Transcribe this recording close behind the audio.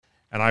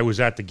and I was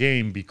at the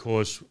game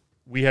because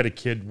we had a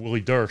kid,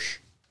 Willie Dersh,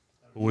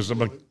 who was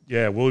Willie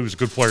was a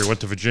good player. He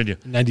went to Virginia.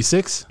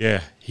 96?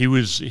 Yeah, he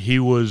was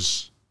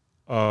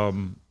a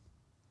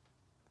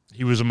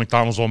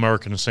McDonald's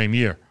All-American the same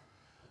year.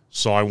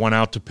 So I went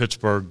out to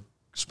Pittsburgh,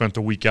 spent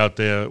a week out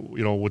there,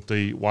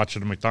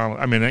 watching the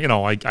McDonald's. I mean,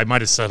 I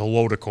might have said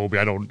hello to Kobe.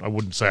 I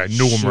wouldn't say I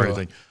knew him or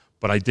anything,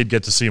 but I did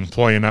get to see him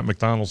play in that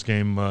McDonald's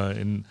game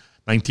in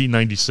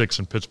 1996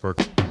 in Pittsburgh.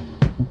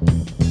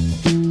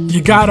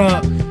 You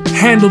gotta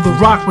handle the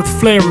rock with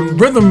flair and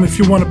rhythm if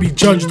you want to be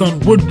judged on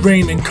wood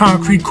grain and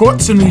concrete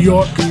courts in New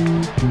York.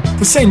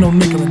 This ain't no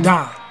nickel and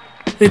dime.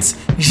 It's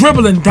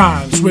dribbling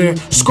dimes where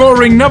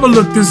scoring never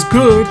looked this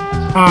good.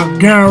 I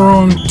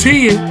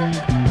guarantee it.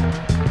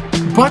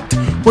 But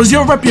was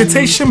your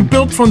reputation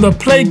built from the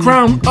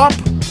playground up?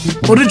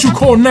 Or did you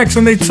call next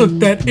and they took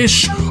that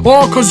ish?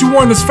 Or cause you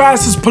weren't as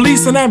fast as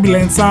police and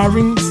ambulance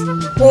sirens?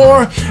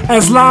 Or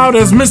as loud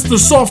as Mr.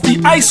 Softy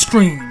Ice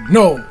Cream?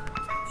 No.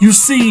 You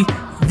see,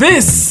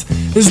 this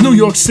is New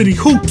York City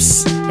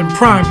hoops in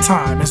prime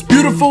time. As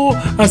beautiful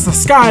as the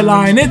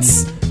skyline,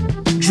 it's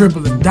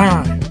dribbling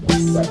dimes.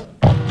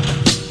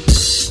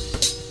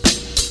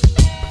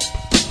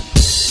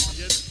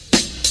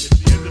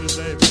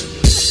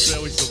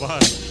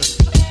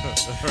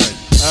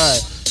 All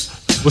right.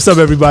 What's up,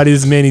 everybody?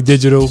 This is Manny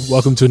Digital.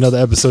 Welcome to another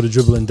episode of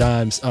Dribbling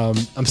Dimes.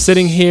 I'm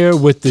sitting here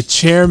with the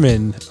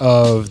chairman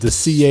of the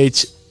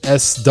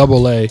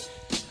CHSAA,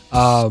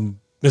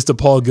 Mr.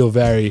 Paul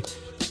Gilvari.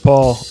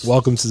 Paul,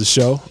 welcome to the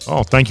show.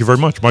 Oh, thank you very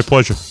much. My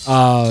pleasure.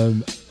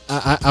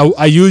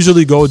 I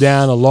usually go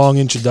down a long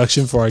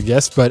introduction for our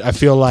guests, but I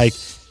feel like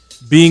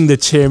being the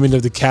chairman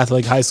of the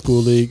Catholic High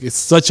School League is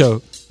such a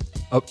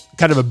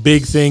kind of a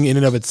big thing in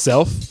and of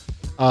itself.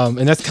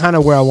 And that's kind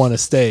of where I want to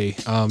stay,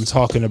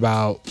 talking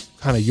about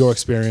kind of your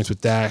experience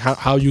with that,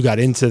 how you got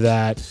into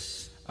that,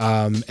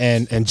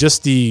 and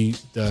just the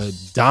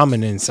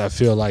dominance I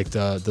feel like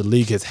the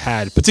league has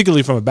had,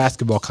 particularly from a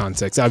basketball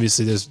context.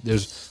 Obviously,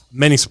 there's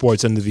many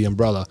sports under the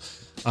umbrella,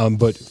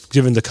 but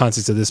given the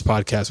context of this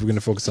podcast, we're going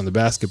to focus on the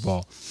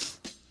basketball.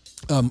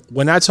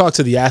 When I talk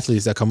to the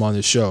athletes that come on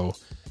the show,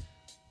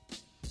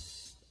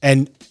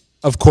 and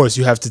of course,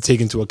 you have to take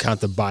into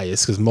account the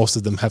bias because most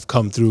of them have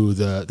come through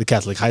the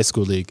Catholic High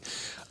School League.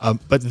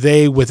 But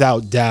they,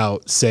 without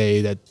doubt,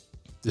 say that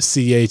the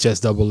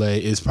CHSAA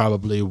is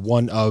probably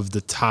one of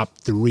the top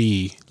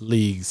 3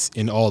 leagues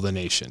in all the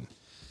nation.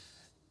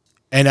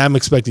 And I'm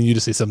expecting you to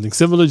say something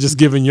similar, just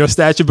given your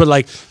stature. But,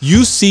 like,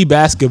 you see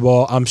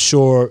basketball, I'm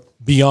sure,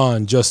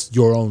 beyond just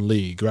your own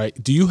league, right?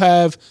 Do you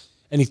have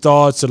any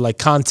thoughts or, like,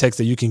 context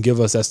that you can give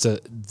us as to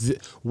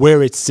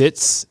where it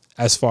sits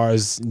as far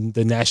as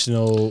the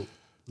national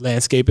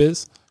landscape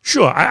is?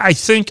 Sure. I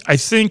think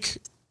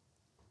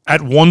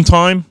at one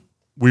time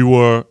we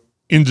were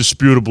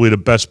indisputably the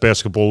best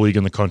basketball league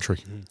in the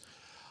country.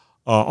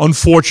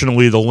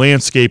 Unfortunately, the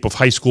landscape of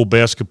high school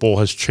basketball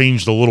has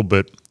changed a little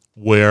bit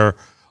where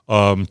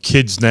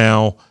kids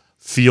now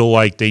feel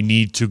like they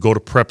need to go to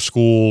prep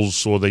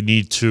schools or they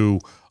need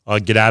to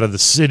get out of the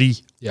city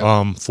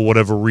for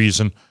whatever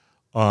reason.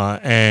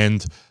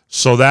 And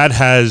so that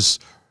has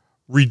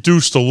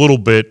reduced a little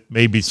bit,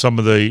 maybe some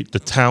of the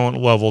talent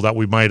level that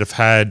we might have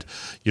had,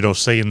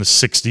 say in the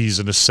 60s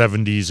and the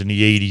 70s and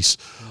the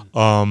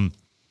 80s.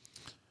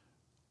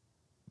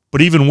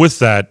 But even with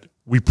that,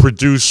 we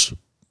produce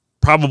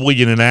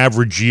probably in an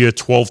average year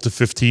 12 to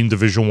 15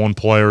 Division I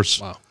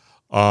players.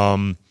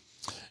 Wow.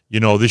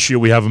 This year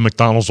we have a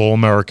McDonald's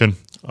All-American,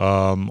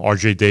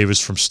 R.J. Davis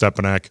from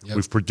Stepanak. Yep.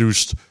 We've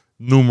produced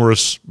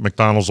numerous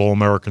McDonald's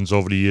All-Americans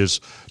over the years,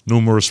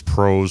 numerous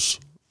pros,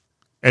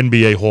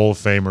 NBA Hall of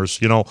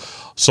Famers,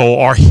 So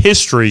our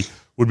history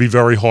would be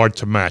very hard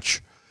to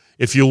match.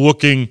 If you're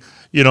looking,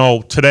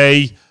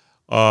 today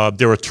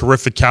there are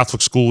terrific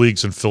Catholic school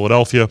leagues in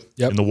Philadelphia,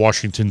 in the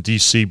Washington,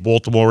 D.C.,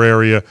 Baltimore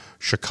area,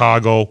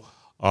 Chicago,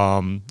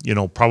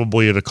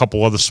 probably in a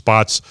couple other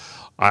spots.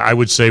 I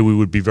would say we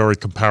would be very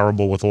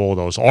comparable with all of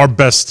those. Our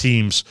best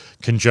teams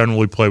can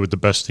generally play with the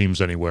best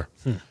teams anywhere.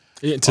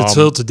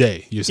 Till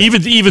today, you said.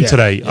 Even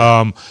today,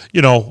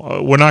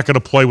 we're not going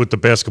to play with the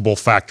basketball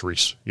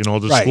factories.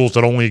 The schools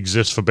that only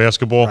exist for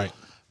basketball,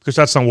 because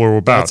that's not what we're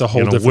about. That's a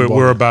whole different.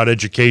 We're about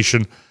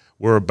education.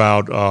 We're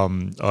about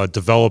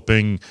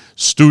developing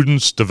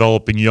students,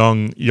 developing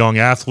young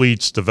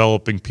athletes,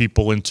 developing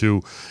people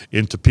into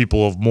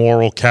people of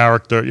moral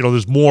character.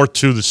 There's more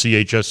to the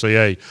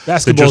CHSAA.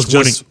 Basketball is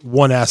just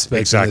one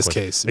aspect in this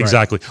case.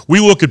 Exactly. We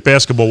look at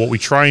basketball. What we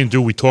try and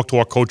do, we talk to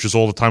our coaches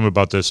all the time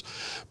about this.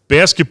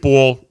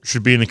 Basketball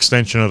should be an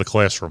extension of the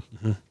classroom,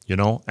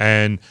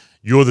 and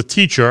you're the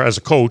teacher as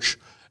a coach,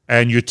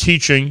 and you're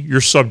teaching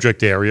your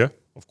subject area,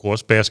 of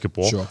course,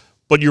 basketball. Sure.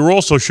 But you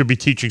also should be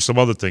teaching some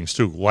other things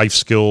too, life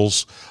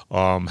skills,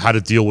 how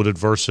to deal with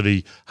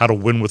adversity, how to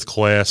win with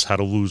class, how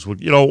to lose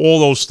with, all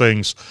those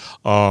things,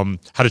 how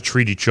to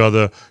treat each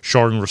other,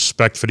 showing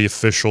respect for the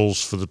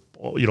officials, for the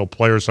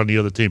players on the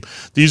other team.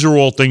 These are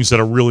all things that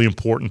are really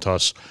important to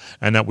us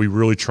and that we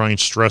really try and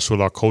stress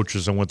with our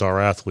coaches and with our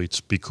athletes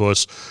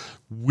because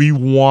we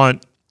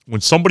want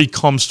when somebody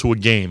comes to a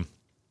game,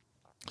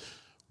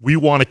 we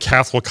want a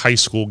Catholic high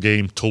school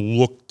game to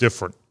look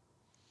different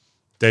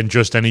than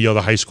just any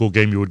other high school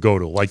game you would go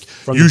to. Like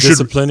from the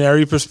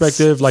disciplinary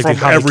perspective, like from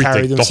how everything, they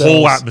carry themselves. the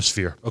whole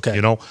atmosphere. Okay,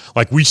 you know,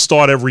 like we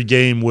start every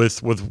game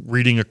with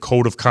reading a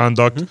code of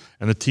conduct,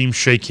 and the team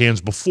shake hands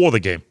before the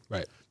game.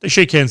 Right. They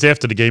shake hands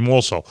after the game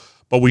also,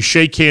 but we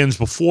shake hands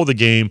before the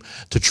game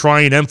to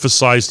try and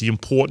emphasize the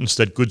importance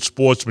that good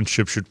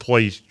sportsmanship should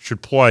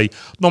play,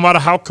 no matter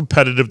how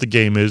competitive the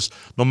game is,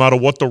 no matter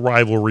what the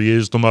rivalry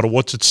is, no matter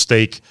what's at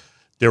stake.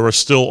 There are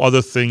still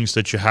other things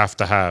that you have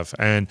to have,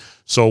 and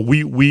so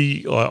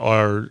we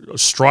are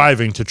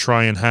striving to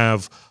try and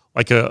have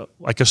like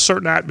a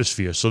certain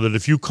atmosphere, so that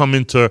if you come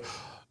into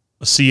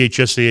a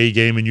CHSAA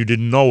game and you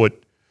didn't know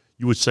it,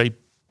 you would say,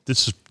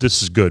 "This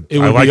is good.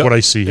 I like what I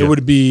see here." It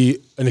would be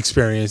an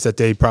experience that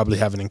they probably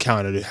haven't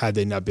encountered had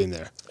they not been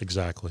there.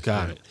 Exactly.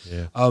 Got it.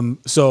 Yeah.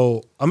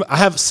 So I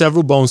have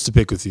several bones to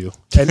pick with you,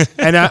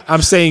 and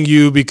I'm saying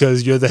you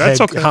because you're the head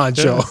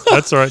honcho. Yeah,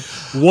 that's all right.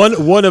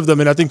 One of them,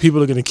 and I think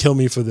people are going to kill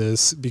me for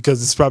this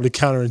because it's probably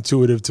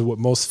counterintuitive to what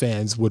most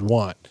fans would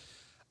want.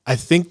 I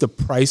think the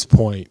price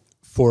point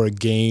for a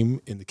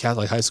game in the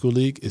Catholic High School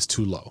League is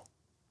too low.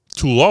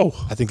 Too low?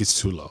 I think it's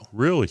too low.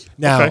 Really?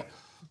 Now, okay.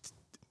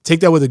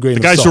 Take that with a grain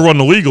of salt. The guys who run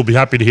the league will be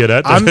happy to hear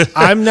that.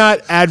 I'm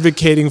not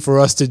advocating for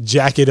us to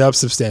jack it up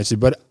substantially,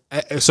 but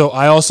so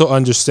I also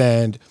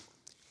understand,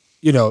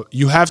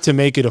 you have to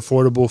make it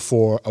affordable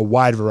for a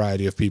wide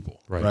variety of people,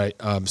 right?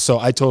 So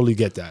I totally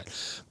get that.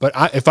 But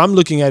if I'm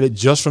looking at it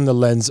just from the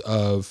lens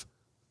of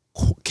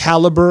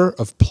caliber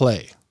of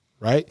play,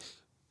 right?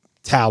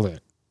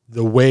 Talent,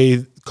 the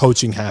way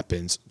coaching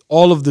happens,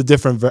 all of the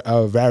different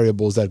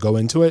variables that go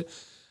into it,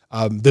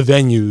 the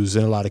venues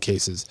in a lot of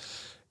cases.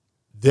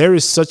 There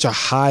is such a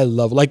high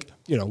level. Like,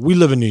 we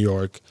live in New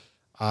York.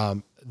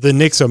 The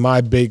Knicks are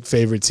my big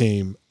favorite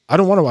team. I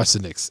don't want to watch the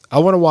Knicks. I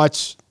want to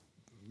watch,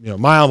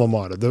 my alma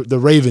mater, the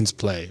Ravens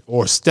play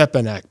or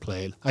Stepanak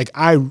play. Like,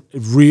 I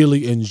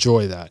really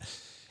enjoy that.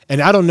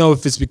 And I don't know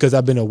if it's because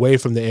I've been away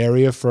from the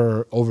area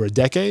for over a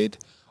decade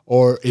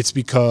or it's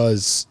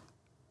because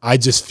I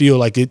just feel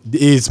like it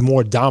is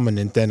more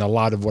dominant than a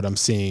lot of what I'm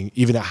seeing,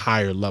 even at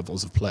higher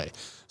levels of play.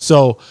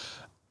 So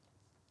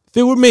if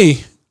it were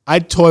me,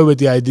 I'd toy with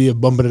the idea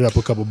of bumping it up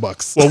a couple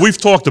bucks. Well, we've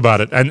talked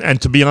about it,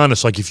 and to be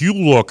honest, like if you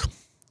look,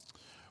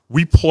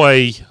 we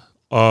play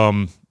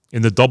in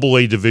the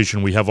AA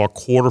division. We have our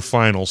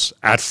quarterfinals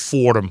at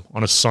Fordham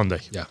on a Sunday.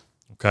 Yeah.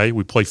 Okay,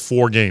 we play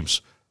 4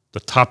 games.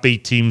 The top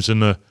 8 teams in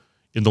the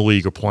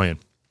league are playing.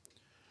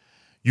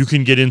 You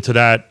can get into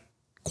that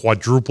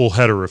quadruple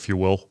header, if you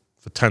will,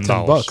 for $10.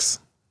 $10.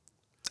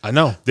 I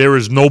know. There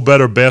is no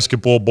better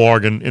basketball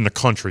bargain in the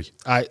country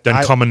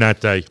than coming that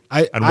day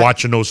and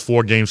watching those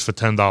 4 games for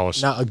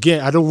 $10. Now,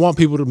 again, I don't want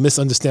people to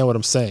misunderstand what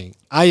I'm saying.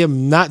 I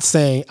am not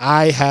saying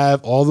I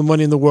have all the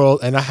money in the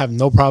world and I have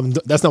no problem.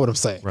 That's not what I'm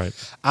saying. Right.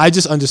 I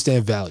just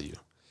understand value.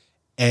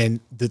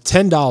 And the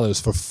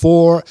 $10 for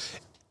 4,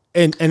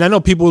 and I know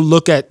people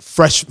look at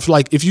fresh,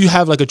 like if you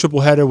have like a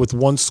triple header with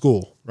one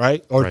school,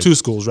 right? Or 2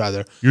 schools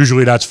rather.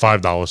 Usually that's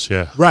 $5,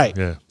 yeah. Right.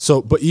 Yeah.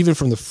 So, but even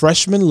from the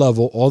freshman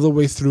level all the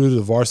way through to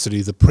the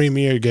varsity, the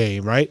premier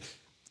game, right?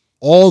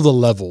 All the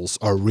levels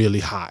are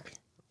really high,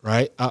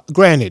 right?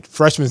 Granted,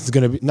 freshman is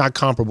going to be not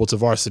comparable to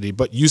varsity,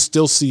 but you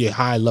still see a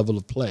high level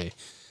of play.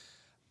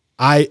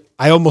 I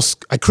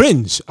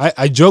cringe.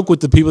 I joke with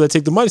the people that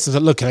take the money. So I say,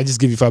 look, can I just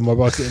give you $5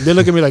 more? And they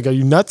look at me like, are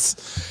you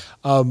nuts?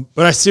 But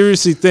I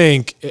seriously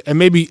think, and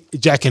maybe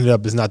jacking it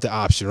up is not the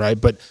option, right?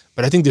 But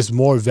I think there's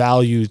more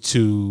value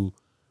to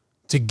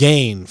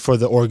gain for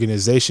the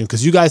organization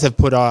because you guys have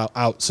put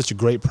out such a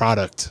great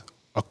product,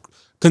 a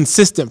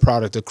consistent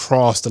product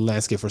across the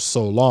landscape for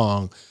so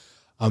long.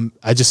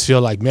 I just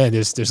feel like, man,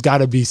 there's got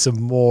to be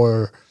some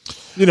more,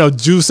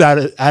 juice out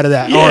of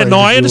that. Yeah, orange, no,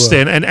 I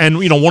understand, and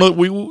one of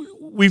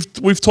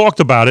we've talked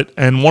about it,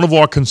 and one of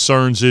our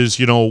concerns is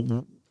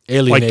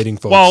alienating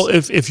folks. Well,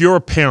 if you're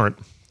a parent,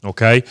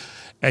 okay,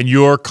 and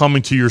you're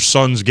coming to your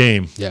son's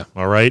game,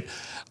 all right,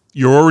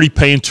 you're already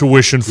paying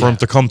tuition for him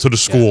to come to the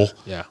school,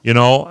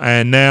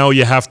 and now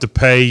you have to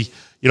pay.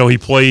 He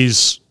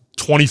plays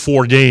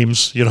 24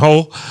 games,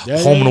 home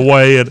and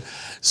away, and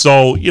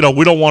so we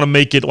don't want to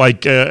make it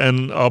like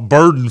a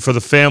burden for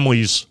the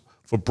families.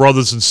 For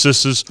brothers and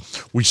sisters,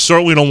 we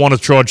certainly don't want to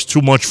charge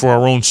too much for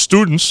our own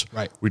students.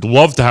 Right. We'd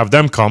love to have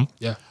them come.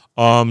 Yeah.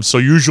 So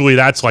usually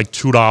that's like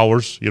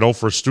 $2,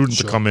 for a student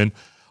to come in.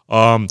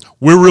 We're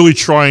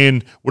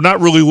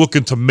not really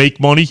looking to make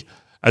money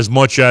as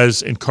much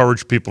as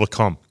encourage people to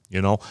come,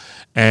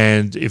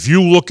 And if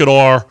you look at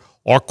our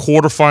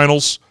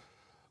quarterfinals,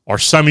 our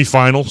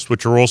semifinals,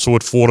 which are also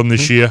at Fordham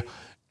this year,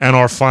 and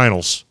our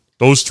finals,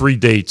 those 3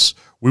 dates,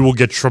 we will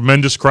get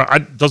tremendous crowd.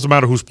 It doesn't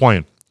matter who's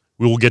playing.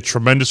 We will get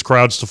tremendous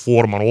crowds to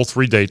Fordham on all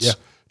 3 dates.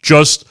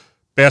 Just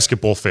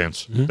basketball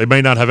fans. They may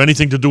not have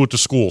anything to do with the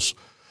schools.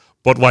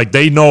 But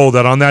they know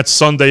that on that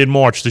Sunday in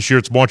March, this year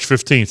it's March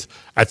 15th,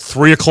 at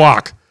 3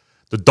 o'clock,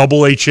 the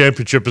AA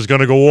championship is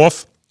going to go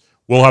off.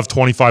 We'll have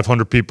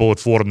 2,500 people at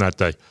Fordham that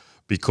day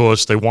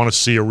because they want to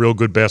see a real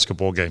good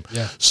basketball game.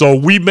 Yeah. So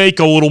we make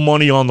a little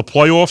money on the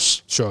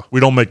playoffs. Sure. We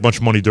don't make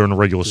much money during the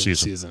regular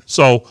season.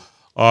 So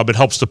it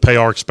helps to pay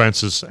our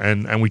expenses,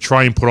 and we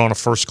try and put on a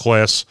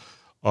first-class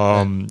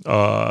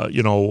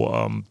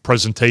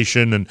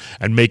presentation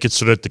and make it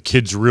so that the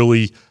kids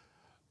really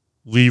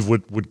leave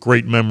with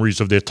great memories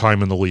of their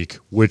time in the league,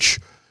 which,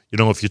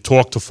 if you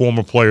talk to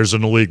former players in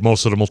the league,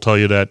 most of them will tell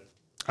you that.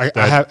 I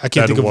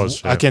can't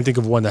think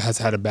of one that has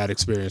had a bad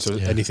experience or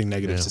anything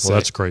negative to say. Well,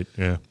 that's great.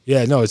 Yeah.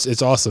 Yeah, no,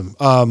 it's awesome.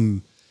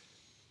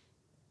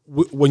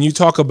 When you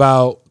talk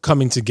about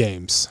coming to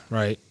games,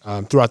 right,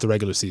 throughout the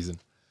regular season,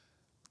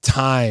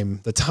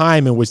 the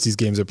time in which these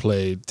games are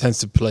played tends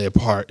to play a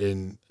part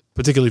in,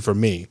 particularly for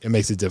me, it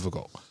makes it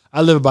difficult.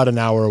 I live about an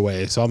hour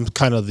away, so I'm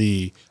kind of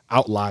the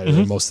outlier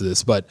in most of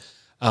this. But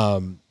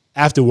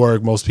after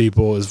work, most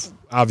people is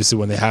obviously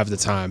when they have the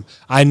time.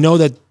 I know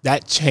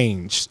that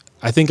changed.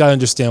 I think I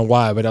understand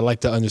why, but I'd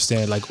like to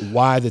understand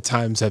why the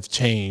times have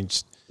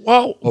changed.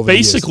 Well,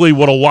 basically,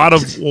 what a lot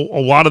of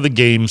the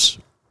games,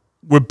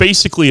 we're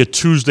basically a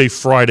Tuesday,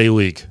 Friday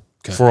league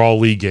for all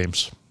league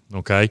games.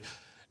 Okay,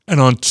 and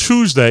on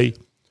Tuesday,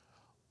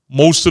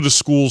 most of the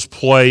schools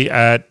play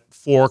at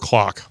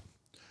 4:00,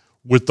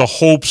 with the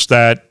hopes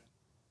that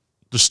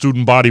the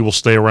student body will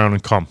stay around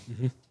and come.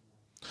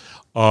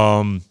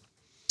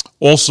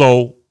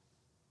 Also,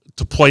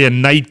 to play a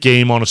night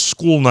game on a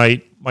school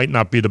night might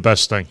not be the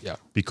best thing. Yeah.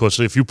 Because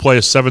if you play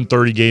a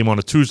 7:30 game on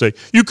a Tuesday,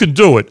 you can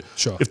do it.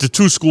 Sure. If the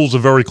two schools are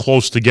very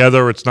close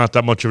together, it's not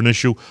that much of an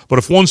issue. But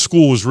if one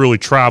school is really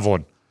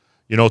traveling,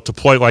 to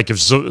play, like if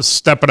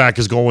Stepanak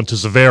is going to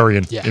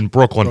Zavarian in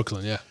Brooklyn,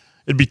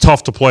 it'd be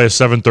tough to play a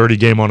 7:30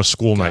 game on a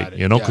school night,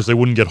 because they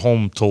wouldn't get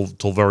home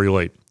till very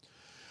late.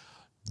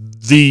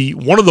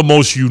 One of the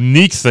most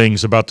unique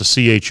things about the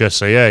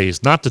CHSAA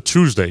is not the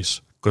Tuesdays,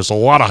 because a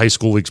lot of high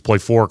school leagues play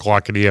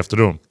 4:00 in the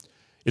afternoon.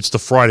 It's the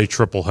Friday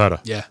triple header.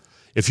 Yeah.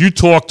 If you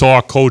talk to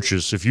our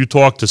coaches, if you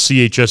talk to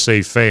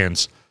CHSA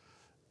fans,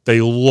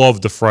 they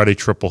love the Friday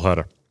triple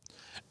header.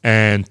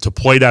 And to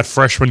play that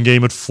freshman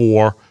game at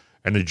 4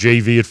 and the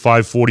JV at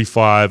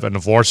 5:45 and the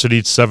varsity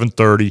at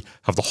 7:30,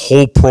 have the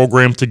whole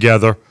program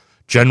together.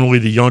 Generally,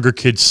 the younger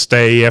kids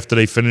stay after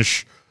they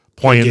finish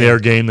playing their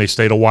game. They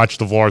stay to watch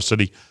the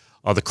varsity.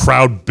 The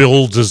crowd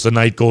builds as the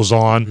night goes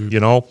on,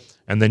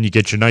 and then you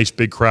get your nice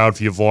big crowd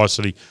for your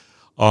varsity.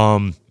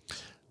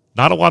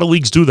 Not a lot of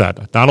leagues do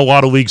that. Not a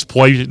lot of leagues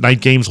play night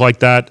games like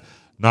that.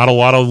 Not a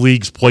lot of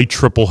leagues play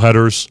triple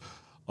headers.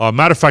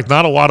 Matter of fact,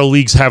 not a lot of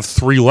leagues have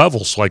 3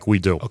 levels like we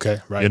do. Okay,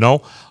 right.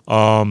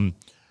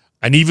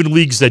 And even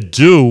leagues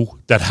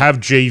that have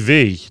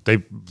JV,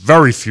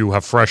 very few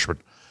have freshmen.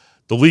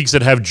 The leagues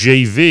that have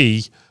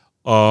JV,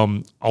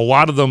 a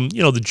lot of them,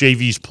 the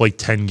JVs play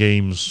 10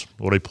 games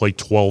or they play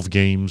 12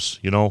 games.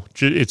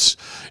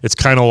 It's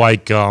kind of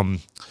like.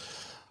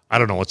 I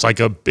don't know.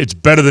 It's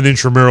better than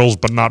intramurals,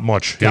 but not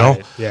much.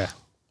 Yeah.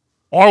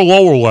 Our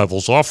lower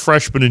levels, our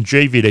freshmen and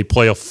JV, they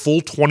play a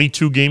full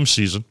 22-game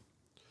season.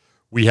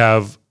 We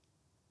have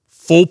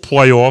full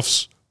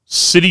playoffs,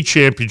 city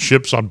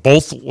championships on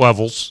both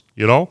levels.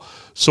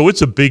 So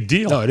it's a big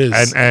deal. No, it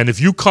is. And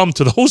if you come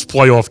to those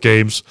playoff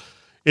games,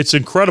 it's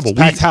incredible. It's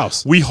packed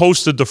house. We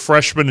hosted the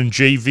freshman and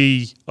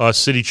JV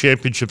city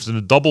championships in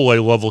the AA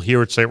level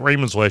here at St.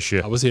 Raymond's last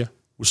year. I was here.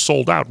 Was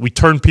sold out. We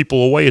turned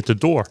people away at the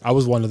door. I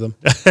was one of them.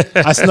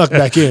 I snuck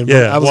back in.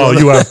 Yeah,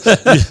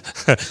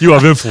 you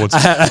have influence.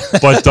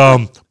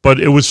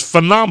 But it was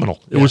phenomenal.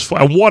 It was,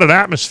 and what an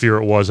atmosphere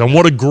it was, and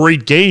what a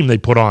great game they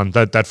put on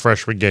that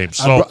freshman game.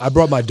 So I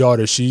brought my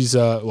daughter. She's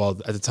at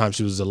the time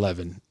she was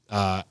 11,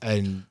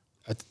 and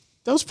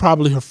that was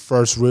probably her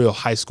first real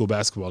high school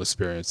basketball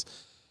experience.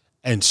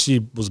 And she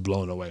was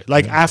blown away.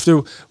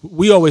 After,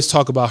 we always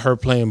talk about her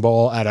playing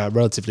ball at a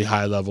relatively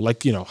high level,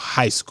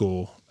 high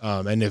school.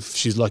 And if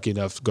she's lucky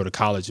enough to go to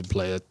college and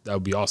play it, that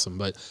would be awesome.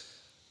 But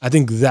I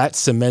think that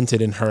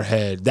cemented in her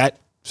head, that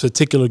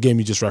particular game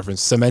you just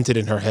referenced, cemented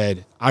in her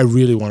head, I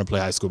really want to play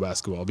high school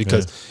basketball.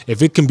 Because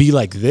if it can be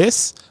like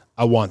this,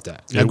 I want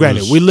that. Now,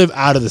 granted, we live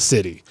out of the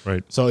city.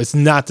 Right. So it's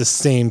not the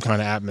same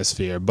kind of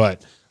atmosphere.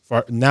 But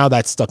now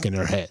that's stuck in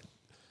her head.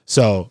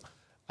 So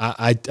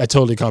I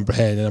totally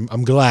comprehend, and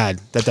I'm glad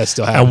that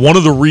still happening. And one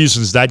of the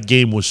reasons that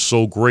game was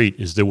so great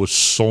is there were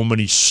so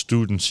many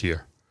students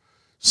here.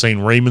 St.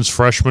 Raymond's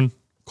freshmen,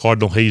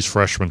 Cardinal Hayes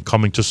freshmen,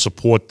 coming to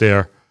support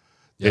their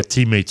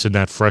teammates in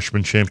that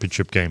freshman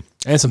championship game.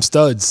 And some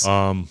studs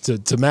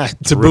to match.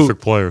 Terrific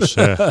players,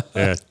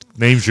 yeah.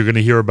 Names you're going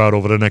to hear about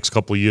over the next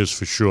couple of years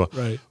for sure.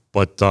 Right.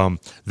 But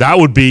that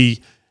would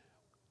be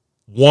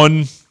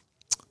one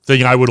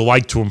thing I would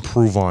like to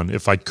improve on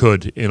if I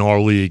could in our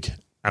league.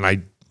 And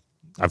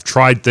I've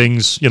tried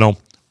things,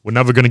 we're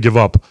never going to give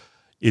up,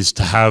 is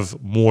to have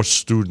more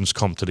students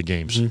come to the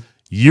games. Mm-hmm.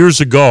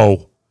 Years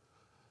ago,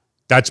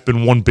 that's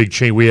been one big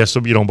change. We asked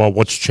them, about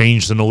what's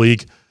changed in the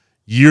league.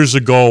 Years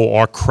ago,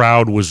 our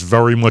crowd was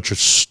very much a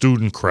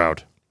student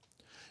crowd.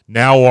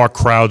 Now our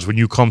crowds, when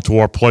you come to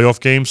our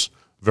playoff games,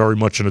 very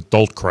much an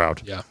adult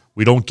crowd. Yeah.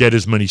 We don't get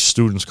as many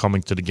students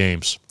coming to the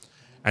games.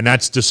 And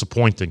that's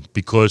disappointing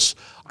because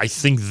I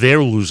think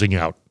they're losing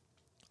out.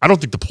 I don't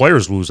think the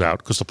players lose out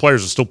because the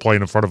players are still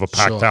playing in front of a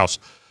packed house.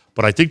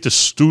 But I think the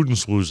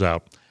students lose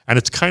out. And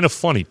it's kind of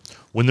funny.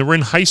 When they're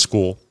in high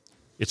school,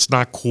 it's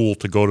not cool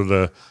to go to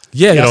the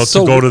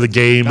go to the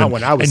game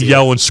and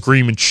yell and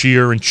scream and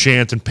cheer and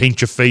chant and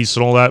paint your face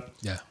and all that.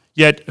 Yeah.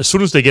 Yet as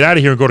soon as they get out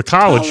of here and go to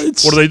college,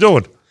 what are they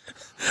doing?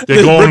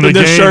 They're going to the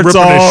game, ripping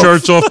their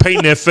shirts off,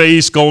 painting their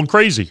face, going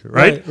crazy,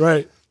 right?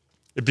 Right.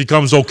 It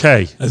becomes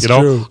okay. That's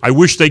true. I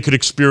wish they could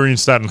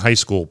experience that in high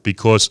school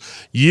because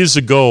years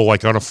ago,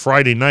 like on a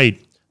Friday night,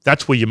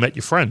 that's where you met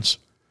your friends.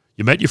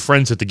 You met your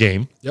friends at the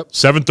game. Yep.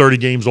 7:30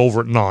 game's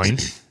over at 9.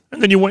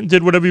 And then you went and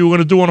did whatever you were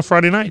going to do on a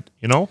Friday night,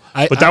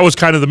 But that was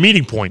kind of the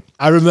meeting point.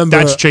 I remember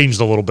that's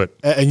changed a little bit.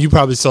 And you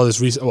probably saw this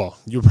recently. Well,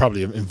 you were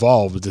probably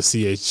involved with the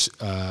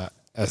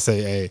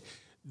CHSAA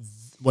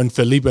when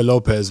Felipe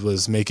Lopez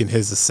was making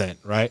his ascent,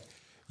 right?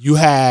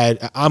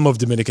 I'm of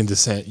Dominican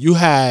descent. You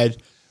had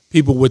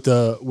people with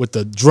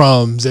the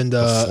drums and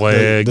the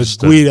flags,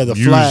 the guida, the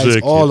music,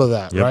 flags, all of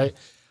that, yep. right?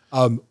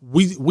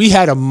 We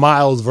had a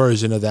mild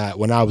version of that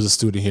when I was a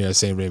student here at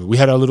St. Raymond. We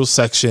had our little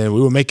section.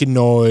 We were making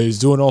noise,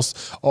 doing all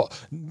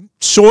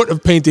short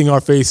of painting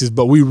our faces,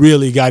 but we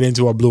really got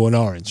into our blue and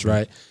orange,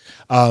 right?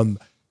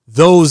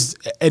 Those,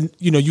 and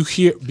you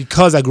hear,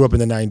 because I grew up in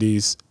the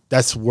 90s,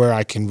 that's where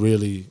I can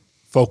really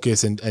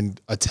focus and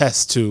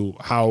attest to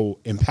how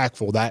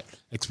impactful that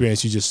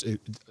experience you just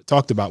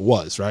talked about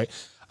was, right?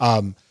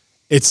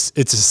 It's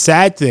a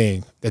sad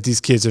thing that these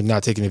kids are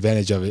not taking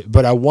advantage of it,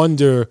 but I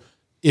wonder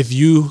if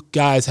you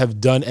guys have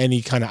done any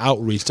kind of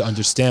outreach to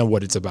understand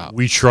what it's about.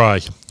 We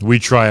try.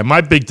 And my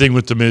big thing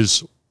with them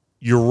is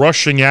you're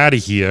rushing out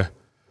of here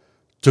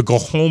to go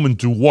home and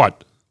do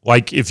what?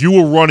 Like if you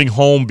were running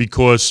home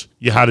because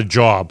you had a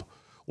job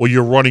or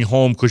you're running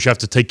home because you have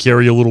to take care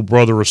of your little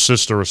brother or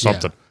sister or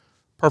something,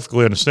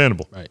 perfectly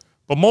understandable. Right.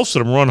 But most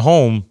of them run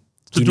home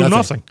to do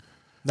nothing.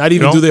 Not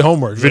even do their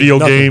homework. Video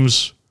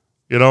games,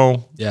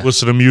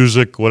 listen to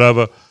music,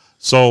 whatever.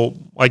 So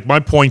like my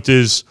point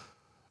is,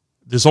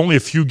 there's only a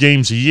few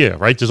games a year,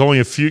 right? There's only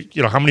a few,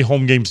 how many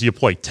home games do you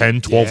play?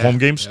 10, 12 home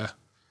games? Yeah.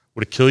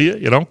 Would it kill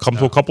you, come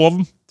to a couple of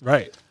them?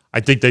 Right.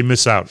 I think they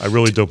miss out. I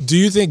really do. Do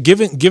you think,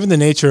 given the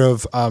nature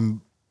of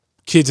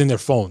kids in their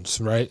phones,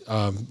 right?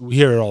 We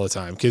hear it all the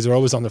time. Kids are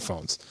always on their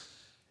phones.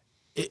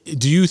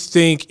 Do you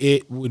think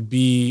it would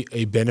be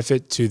a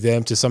benefit to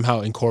them to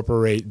somehow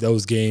incorporate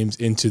those games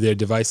into their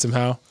device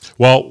somehow?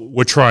 Well,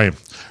 we're trying.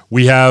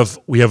 We have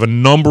a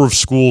number of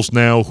schools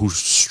now who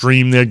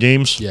stream their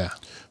games. Yeah.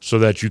 So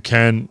that you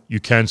can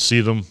see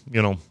them,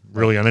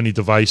 really on any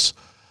device.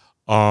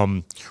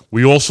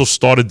 We also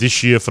started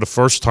this year for the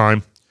first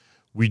time.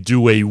 We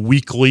do a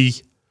weekly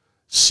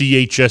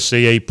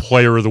CHSAA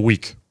Player of the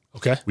Week.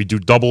 Okay. We do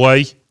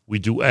AA, we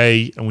do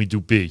A, and we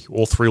do B,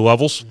 all 3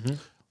 levels.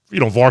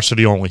 Mm-hmm.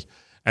 Varsity only.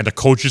 And the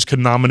coaches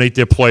can nominate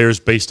their players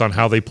based on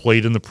how they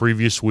played in the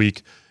previous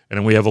week. And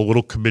then we have a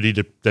little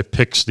committee that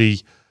picks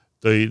the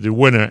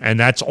winner, and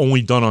that's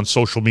only done on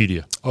social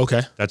media.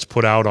 Okay. That's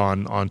put out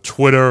on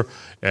Twitter,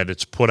 and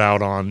it's put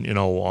out on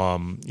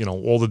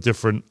all the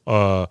different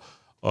the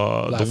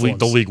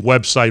league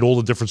website, all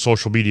the different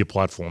social media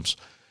platforms.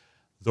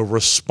 The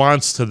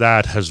response to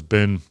that has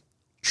been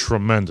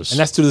tremendous. And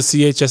that's through the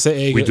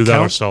CHSAA. We do that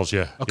ourselves,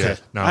 yeah. Okay. Yeah.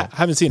 No, I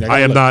haven't seen it. I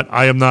am not.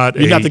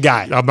 You're not the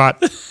guy. I'm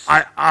not.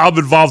 I'm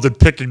involved in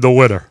picking the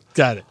winner.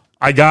 Got it.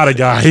 I got a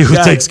guy who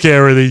takes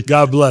care of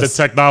the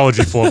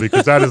technology for me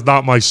because that is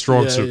not my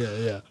strong suit.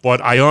 Yeah.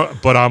 But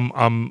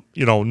I'm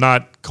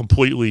not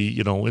completely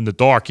in the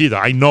dark either.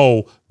 I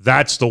know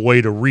that's the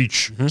way to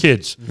reach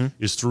kids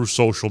is through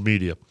social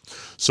media.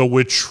 So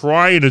we're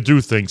trying to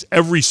do things.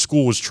 Every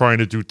school is trying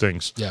to do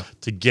things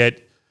to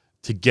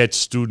get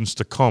students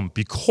to come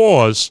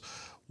because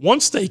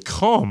once they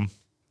come,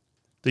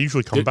 they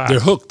usually come back. They're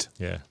hooked.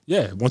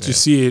 Yeah. Once you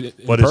see it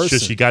in But person. it's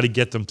just you got to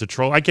get them to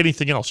try. Like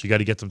anything else, you got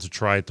to get them to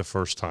try it the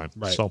first time.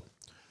 Right. So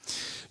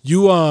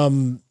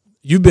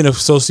you've been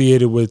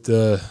associated with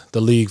the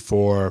league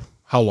for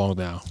how long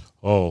now?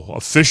 Oh,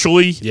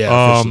 officially?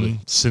 Yeah, officially.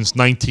 Since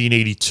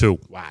 1982.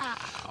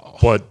 Wow.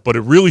 But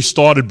it really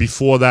started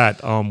before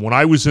that. When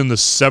I was in the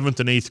 7th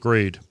and 8th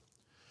grade,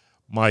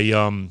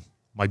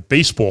 my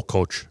baseball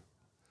coach,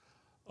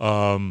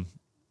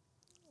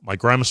 my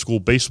grammar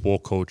school baseball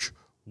coach,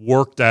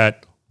 worked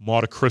at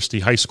Monte Cristi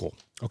High School.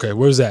 Okay,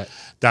 where's that?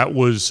 That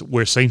was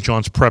where St.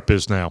 John's Prep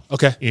is now.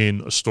 Okay.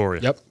 In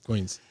Astoria. Yep,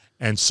 Queens.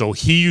 And so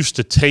he used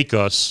to take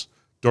us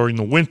during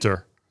the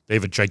winter. They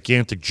have a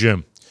gigantic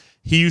gym.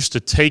 He used to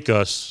take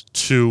us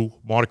to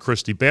Monte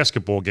Cristi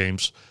basketball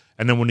games,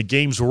 and then when the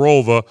games were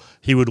over,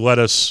 he would let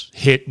us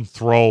hit and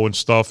throw and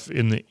stuff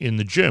in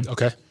the gym.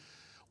 Okay.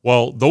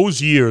 Well,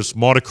 those years,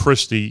 Monte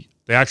Cristi,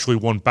 they actually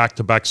won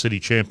back-to-back city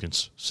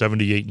champions,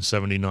 78 and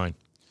 79.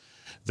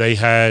 They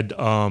had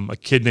a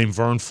kid named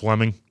Vern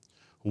Fleming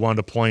who wound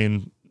up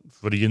playing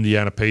for the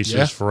Indiana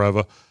Pacers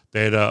forever.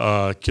 They had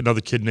another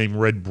kid named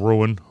Red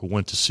Bruin who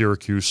went to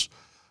Syracuse,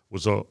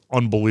 was an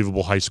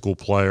unbelievable high school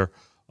player.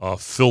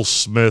 Phil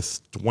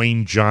Smith,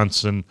 Dwayne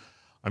Johnson.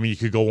 I mean, you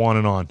could go on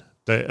and on.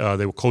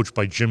 They were coached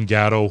by Jim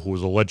Gatto, who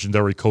was a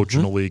legendary coach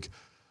in the league.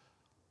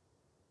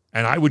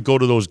 And I would go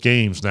to those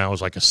games now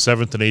as like a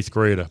 7th and 8th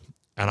grader,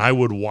 and I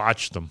would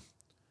watch them,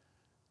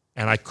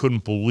 and I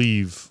couldn't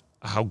believe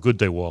how good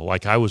they were.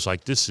 Like I was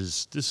like, this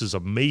is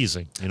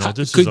amazing. You know,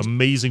 this is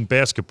amazing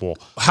basketball.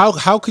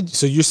 How could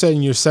so you're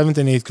saying you're 7th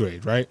and 8th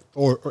grade, right?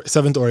 Or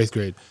 7th or 8th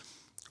grade.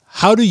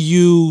 How do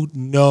you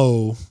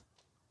know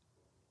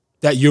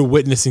that you're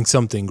witnessing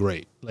something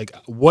great? Like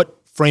what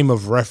frame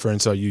of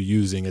reference are you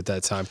using at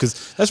that time?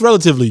 Because that's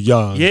relatively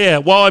young. Yeah,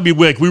 well, I mean,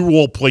 we were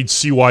all played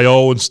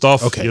CYO and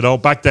stuff. Okay. You know,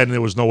 back then there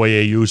was no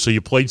AAU, so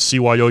you played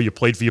CYO, you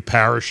played for your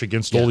parish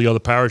against all the other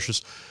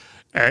parishes,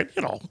 and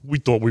you know, we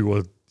thought we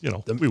were,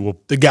 we were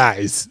the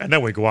guys. and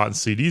then we go out and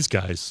see these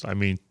guys. I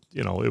mean,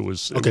 it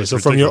was Okay. was So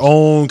from your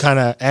ridiculous. own kind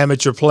of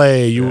amateur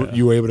play,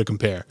 you were able to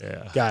compare.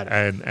 Yeah, Got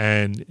it.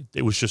 And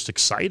it was just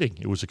exciting.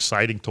 It was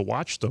exciting to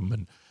watch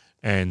them,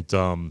 and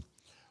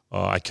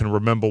I can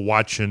remember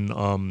watching.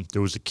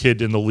 There was a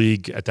kid in the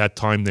league at that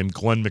time named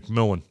Glenn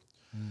McMillan,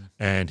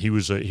 and he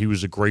was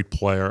a great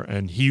player.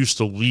 And he used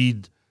to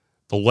lead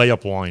the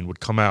layup line. Would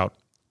come out,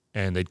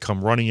 and they'd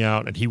come running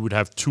out, and he would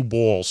have 2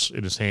 balls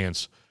in his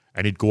hands,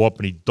 and he'd go up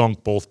and he'd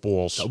dunk both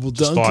balls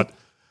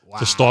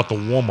to start the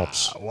warm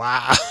ups.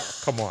 Wow.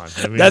 Come on,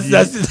 I mean, That's you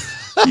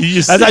that's how see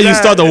you that?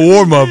 start the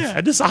warm up. Yeah,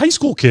 and this is a high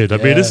school kid. I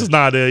mean, this is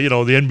not the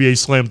NBA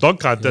slam dunk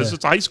contest. Yeah.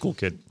 It's a high school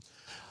kid.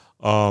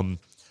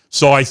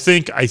 So I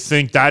think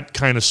that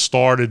kind of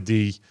started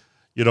the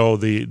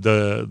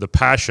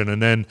passion.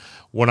 And then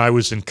when I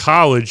was in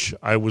college,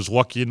 I was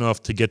lucky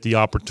enough to get the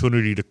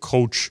opportunity to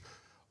coach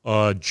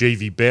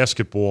JV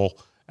basketball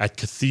at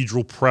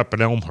Cathedral Prep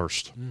in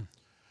Elmhurst,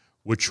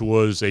 which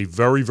was a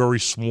very, very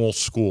small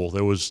school.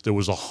 There was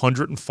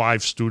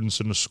 105 students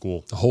in the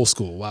school. The whole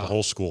school. Wow. The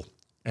whole school.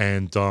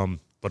 And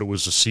but it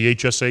was a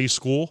CHSA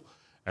school,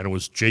 and it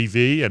was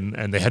JV,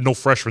 and they had no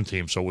freshman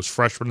team, so it was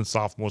freshmen and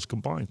sophomores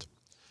combined.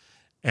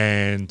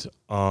 And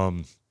I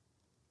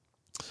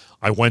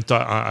went.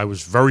 I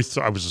was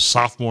a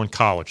sophomore in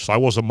college, so I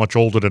wasn't much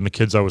older than the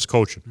kids I was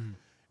coaching.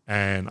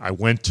 And I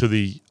went to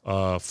the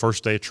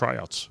first day of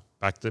tryouts.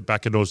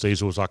 Back in those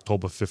days, it was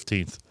October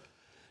 15th,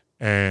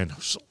 and I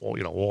was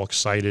all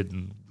excited.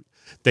 And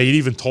they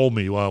even told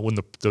me when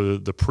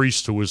the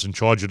priest who was in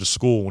charge of the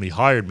school, when he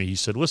hired me, he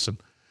said, "Listen,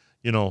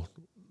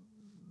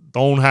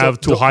 don't have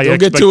too high expectations.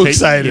 Don't get too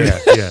excited."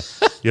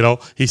 Yeah.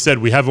 He said,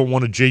 we haven't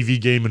won a JV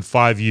game in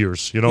 5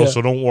 years,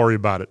 so don't worry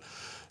about it.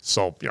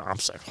 So, I'm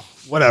saying,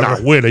 whatever.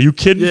 Not win. Are you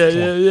kidding?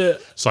 Yeah.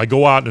 So I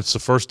go out, and it's the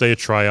first day of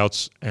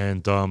tryouts,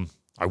 and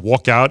I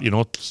walk out,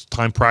 it's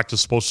time practice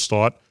is supposed to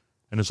start,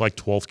 and there's like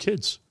 12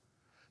 kids.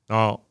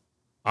 Now,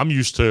 I'm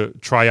used to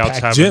tryouts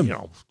Packed having,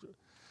 gym.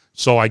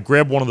 So I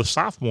grab one of the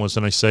sophomores,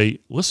 and I say,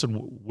 listen,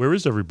 where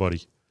is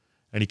everybody?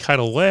 And he kind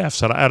of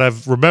laughs, and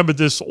I've remembered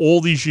this all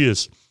these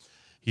years.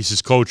 He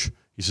says, Coach,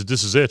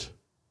 this is it.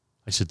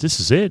 I said, this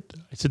is it?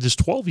 I said, there's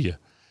 12 of you.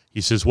 He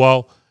says,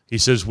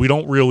 we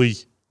don't really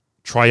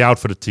try out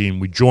for the team.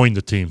 We join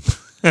the team.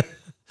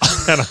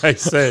 And I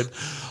said,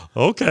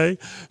 okay.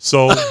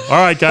 So, all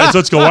right, guys,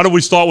 let's go. Why don't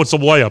we start with some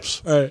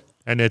layups? All right.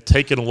 And they're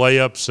taking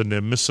layups, and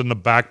they're missing the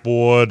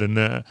backboard. And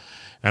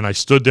I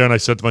stood there, and I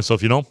said to myself,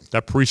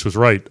 that priest was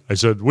right. I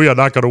said, we are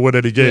not going to win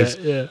any games.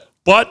 Yeah.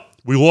 But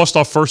we lost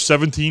our first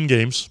 17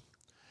 games.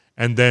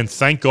 And then,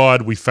 thank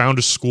God, we found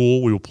a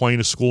school. We were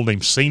playing a school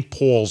named St.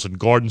 Paul's in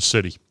Garden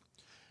City.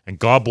 And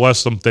God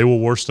bless them, they were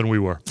worse than we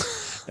were.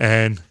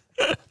 And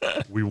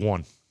we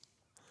won.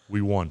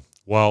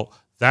 Well,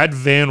 that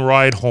van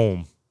ride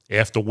home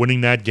after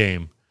winning that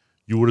game,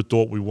 you would have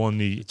thought we won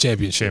the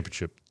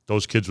championship.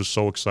 Those kids were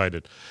so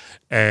excited.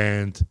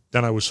 And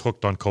then I was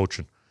hooked on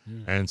coaching.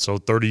 And so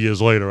 30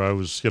 years later, I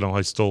was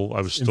still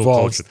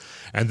Involved. coaching.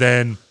 And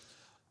then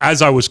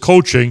as I was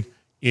coaching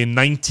in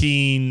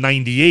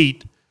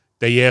 1998,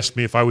 they asked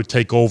me if I would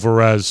take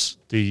over as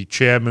the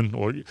chairman,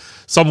 or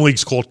some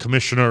leagues call it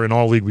commissioner. In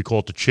our league, we call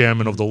it the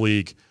chairman of the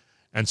league.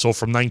 And so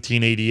from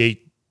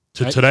 1988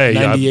 to today,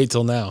 98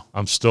 till now,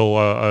 I'm still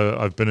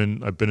I've been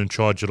in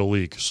charge of the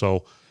league.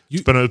 So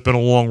it's been a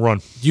long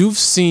run. You've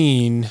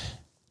seen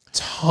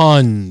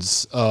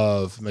tons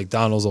of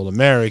McDonald's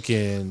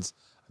All-Americans,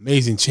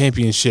 amazing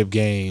championship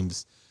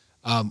games.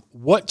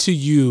 What to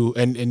you,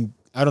 and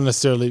I don't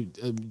necessarily,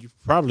 you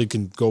probably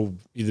can go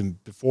even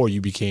before you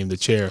became the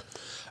chair.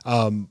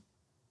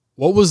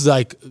 What was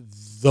like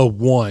the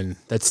one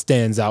that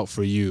stands out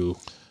for you?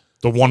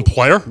 The one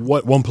player?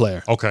 What one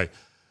player? Okay.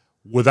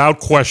 Without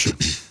question,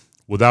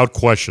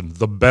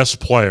 the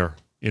best player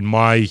in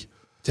my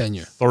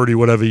Tenure. 30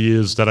 whatever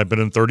years that I've been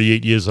in,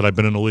 38 years that I've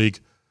been in the league,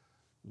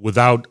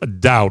 without a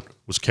doubt,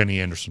 was Kenny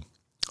Anderson.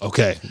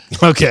 Okay.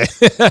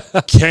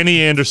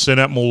 Kenny Anderson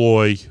at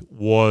Malloy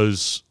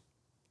was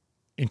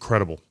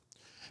incredible.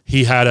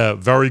 He had a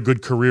very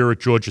good career at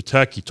Georgia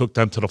Tech. He took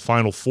them to the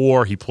Final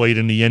Four. He played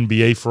in the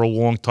NBA for a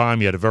long time.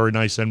 He had a very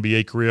nice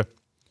NBA career.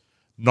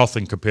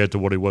 Nothing compared to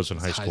what he was in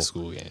high school. High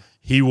school, yeah.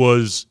 He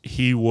was a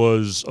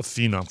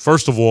phenom.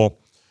 First of all,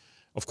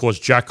 of course,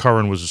 Jack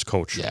Curran was his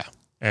coach. Yeah.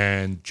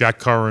 And Jack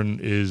Curran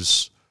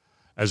is,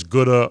 as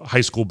good a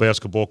high school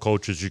basketball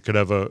coach as you could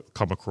ever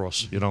come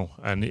across, you know.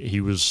 And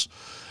he was,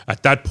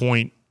 at that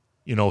point,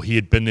 you know, he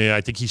had been there.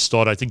 I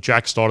think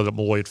Jack started at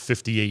Malloy at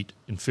 58,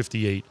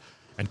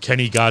 and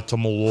Kenny got to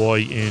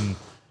Malloy in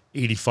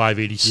 85,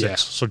 86. Yeah.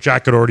 So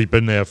Jack had already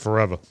been there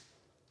forever.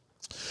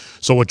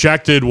 So what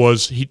Jack did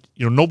was,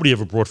 nobody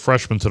ever brought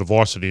freshmen to the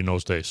varsity in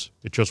those days.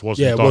 It just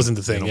wasn't Yeah, it done, wasn't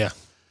the thing, you know? yeah.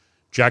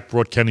 Jack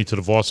brought Kenny to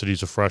the varsity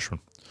as a freshman.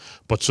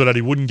 But so that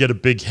he wouldn't get a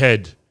big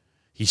head,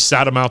 he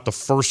sat him out the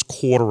first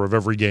quarter of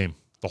every game,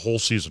 the whole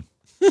season.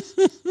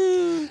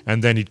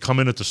 And then he'd come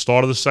in at the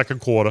start of the second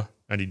quarter,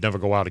 and he'd never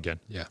go out again.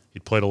 Yeah.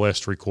 He'd play the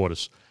last 3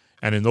 quarters.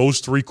 And in those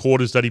 3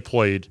 quarters that he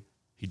played,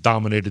 he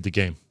dominated the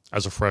game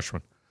as a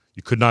freshman.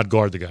 You could not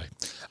guard the guy.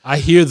 I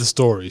hear the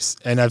stories,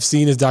 and I've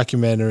seen his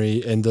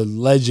documentary, and the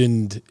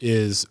legend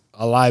is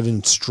alive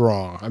and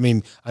strong. I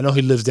mean, I know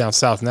he lives down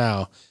south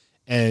now,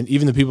 and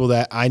even the people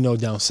that I know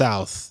down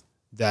south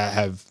that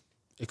have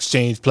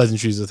exchanged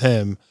pleasantries with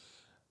him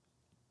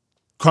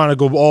kind of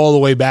go all the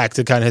way back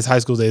to kind of his high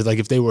school days, like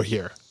if they were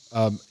here.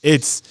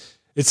 It's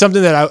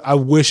something that I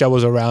wish I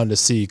was around to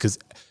see, because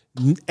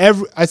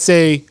I'd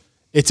say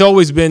it's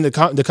always been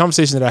the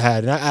conversation that I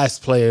had, and I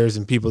asked players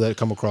and people that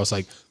come across,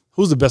 like,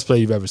 who's the best player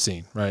you've ever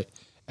seen, right?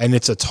 And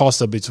it's a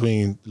toss-up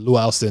between Lou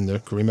Alcindor,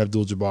 Kareem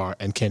Abdul-Jabbar,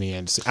 and Kenny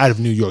Anderson out of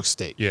New York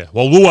State. Yeah,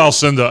 well, Lou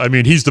Alcindor, I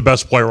mean, he's the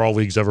best player our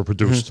league's ever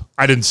produced. Mm-hmm.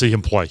 I didn't see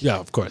him play. Yeah,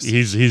 of course.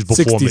 He's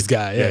before 60s me.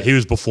 Guy, yeah. He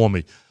was before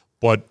me.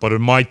 But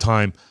in my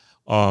time,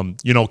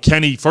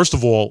 Kenny, first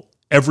of all,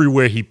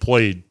 everywhere he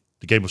played,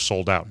 the game was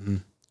sold out. Mm-hmm.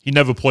 He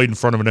never played in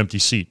front of an empty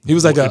seat. He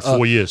was like in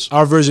 4 years.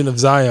 Our version of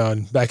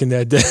Zion back in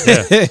that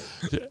day.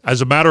 Yeah.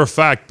 As a matter of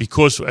fact,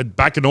 because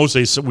back in those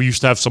days, we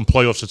used to have some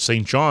playoffs at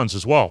St. John's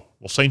as well.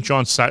 Well, St.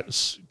 John's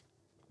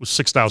was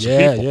 6,000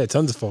 people. Yeah,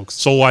 tons of folks.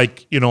 So,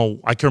 like,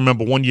 I can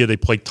remember one year they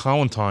played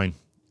Tallentine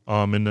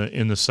in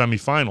the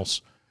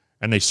semifinals,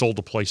 and they sold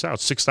the place out,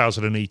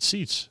 6,008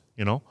 seats,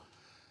 And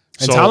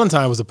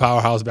Tallentine was a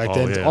powerhouse back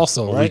then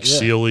also, Malik right?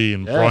 Sealy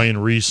and Brian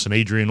Reese and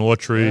Adrian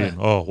Autry, and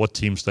what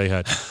teams they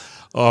had.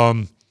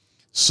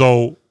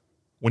 So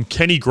when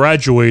Kenny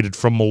graduated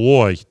from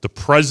Malloy, the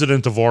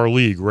president of our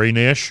league, Ray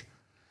Nash,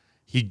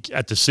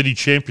 at the city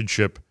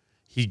championship,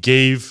 he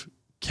gave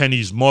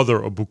Kenny's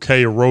mother a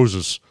bouquet of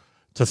roses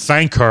to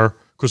thank her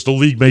because the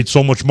league made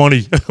so much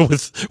money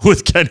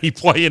with Kenny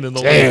playing in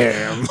the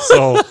league.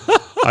 So,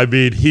 I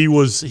mean, he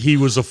was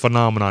a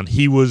phenomenon.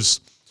 He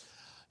was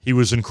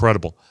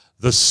incredible.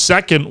 The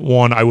second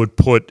one I would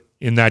put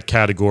in that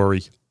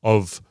category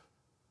of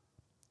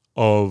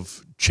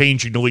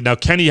changing the league. Now,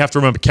 Kenny, you have to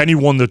remember, Kenny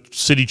won the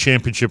city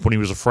championship when he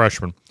was a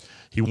freshman.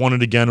 He won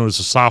it again as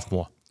a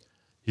sophomore.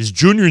 His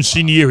junior and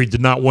senior year, he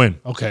did not win.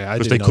 Okay, I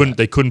because didn't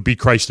they couldn't beat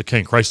Christ the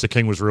King. Christ the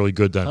King was really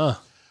good then.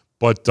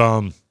 But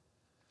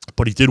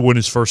he did win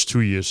his first 2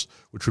 years,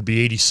 which would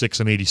be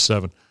 86 and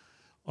 87.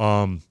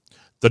 The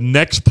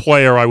next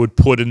player I would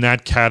put in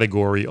that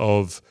category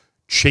of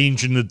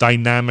changing the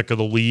dynamic of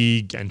the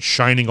league and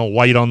shining a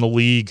light on the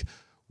league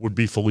would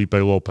be Felipe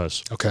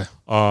Lopez. Okay.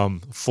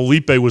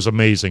 Felipe was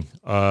amazing.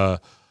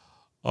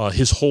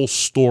 His whole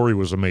story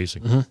was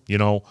amazing.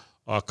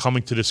 Mm-hmm.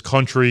 Coming to this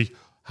country,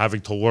 having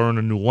to learn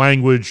a new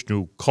language,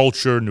 new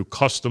culture, new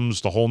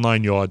customs, the whole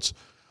 9 yards.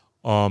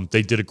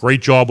 They did a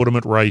great job with him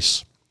at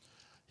Rice.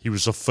 He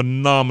was a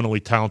phenomenally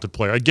talented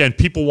player. Again,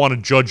 people want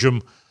to judge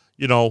him.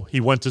 He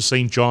went to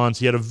St. John's.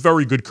 He had a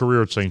very good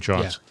career at St.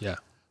 John's. Yeah.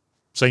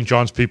 St.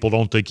 John's people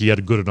don't think he had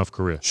a good enough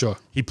career. Sure.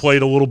 He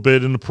played a little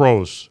bit in the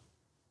pros.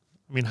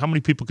 I mean, how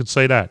many people could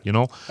say that, I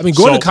mean,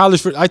 going to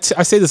college, I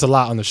say this a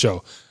lot on the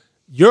show.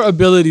 Your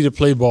ability to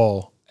play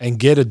ball and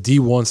get a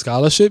D1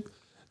 scholarship,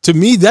 to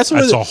me, that's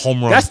a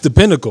home run. That's the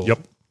pinnacle. Yep.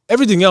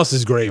 Everything else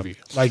is gravy.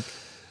 Yep. Like,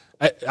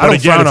 I don't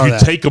frown on that.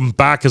 If you take him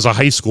back as a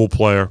high school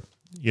player,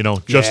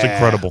 just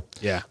incredible.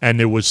 Yeah. And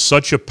there was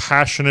such a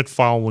passionate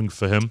following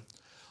for him.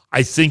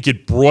 I think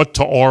it brought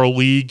to our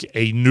league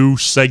a new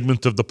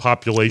segment of the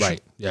population.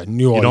 Right. Yeah,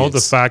 new audience.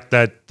 The fact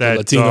that the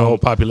Latino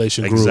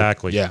population grew.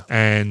 Exactly. Yeah.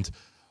 And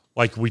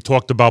like we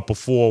talked about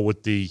before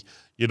with the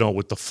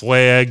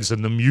flags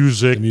and the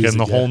music and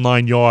the whole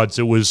 9 yards,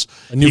 it was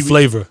a new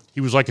flavor. He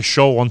was like a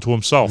show unto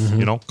himself,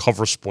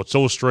 cover of Sports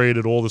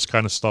Illustrated, all this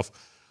kind of stuff.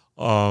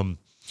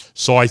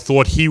 So I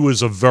thought he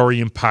was a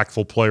very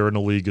impactful player in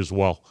the league as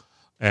well.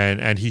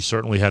 And he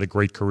certainly had a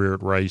great career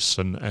at Rice.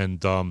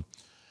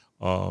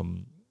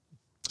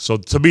 So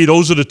to me,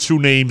 those are the two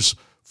names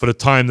for the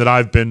time that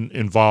I've been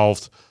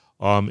involved.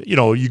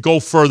 You go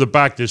further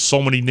back, there's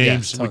so many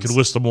names, we could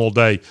list them all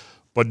day.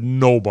 But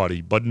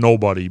nobody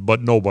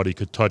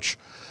could touch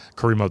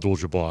Kareem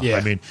Abdul-Jabbar. Yeah.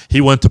 I mean, he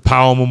went to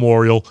Powell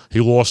Memorial. He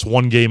lost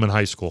one game in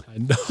high school. I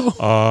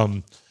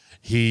know.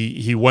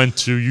 He went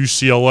to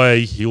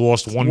UCLA. He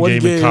lost one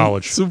game in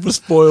college. Super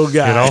spoiled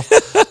guy.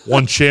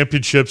 Won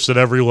championships at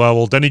every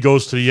level. Then he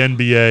goes to the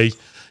NBA.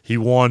 He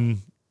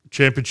won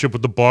championship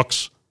with the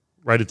Bucks.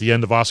 right at the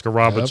end of Oscar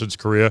Robertson's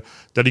career.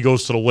 Then he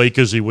goes to the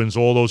Lakers. He wins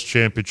all those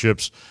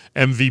championships,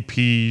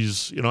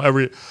 MVPs.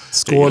 Every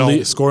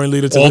scoring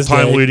leader to this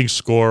all-time day. leading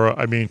scorer.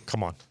 I mean,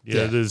 come on.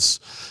 There's,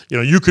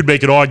 you could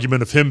make an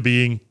argument of him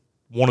being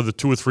one of the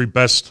 2 or 3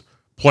 best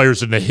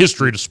players in the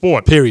history of the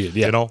sport. Period.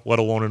 Yeah. Let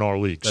alone in our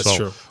league. That's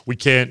true. We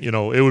can't.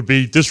 It would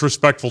be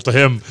disrespectful to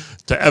him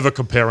to ever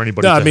compare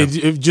anybody. No, to I mean,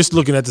 him. just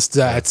looking at the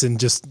stats and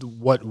just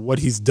what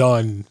he's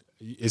done,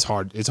 it's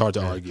hard. It's hard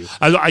to argue.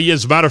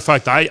 As a matter of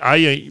fact,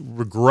 I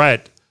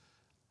regret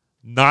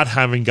not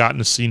having gotten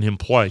to see him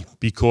play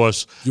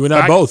because you and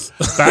I both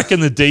back in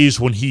the days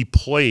when he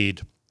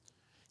played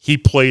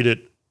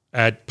it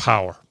at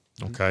Power.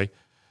 Okay,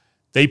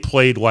 they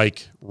played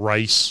like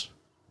Rice,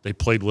 they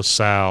played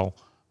LaSalle,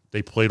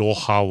 they played All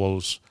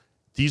Hallows.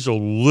 These are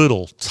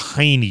little,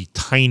 tiny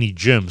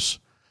gyms,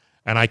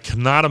 and I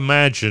cannot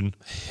imagine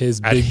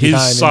at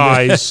his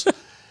size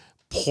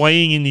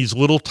playing in these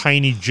little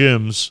tiny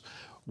gyms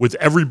with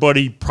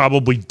everybody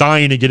probably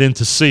dying to get in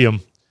to see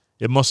him.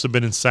 It must have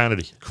been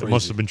insanity. Crazy. It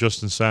must have been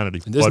just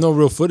insanity. And there's no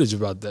real footage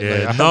about that.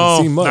 Yeah, I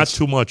haven't seen much. Not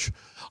too much.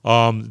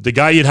 The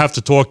guy you'd have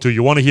to talk to,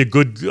 you want to hear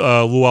good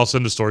Lou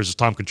Alcindor stories, is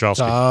Tom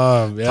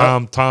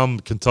Konchalski. Tom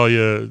can tell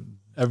you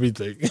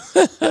everything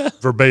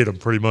verbatim,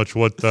 pretty much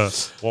what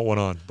went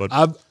on.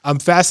 But I'm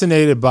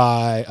fascinated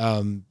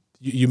by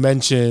you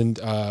mentioned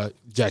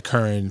Jack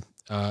Curran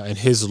and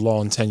his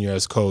long tenure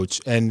as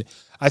coach, and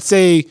I'd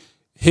say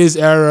his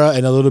era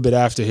and a little bit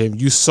after him,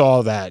 you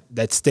saw that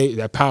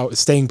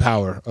staying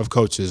power of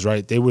coaches,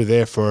 right? They were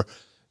there for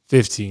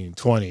 15,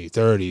 20,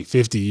 30,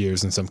 50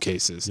 years in some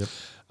cases.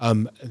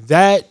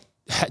 Yep.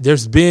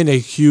 There's been a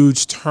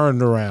huge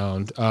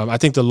turnaround. I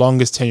think the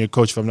longest tenured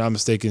coach, if I'm not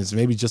mistaken, is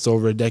maybe just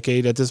over a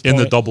decade at this point.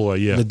 In the Double-A,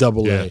 yeah. In the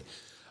Double-A.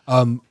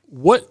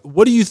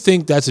 What do you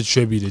think that's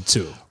attributed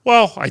to?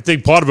 Well, I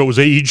think part of it was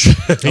age,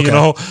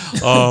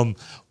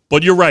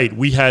 But you're right.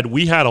 We had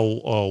a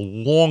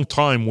long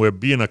time where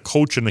being a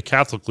coach in the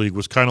Catholic League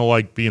was kind of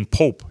like being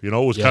Pope. It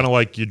was kind of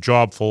like your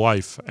job for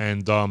life.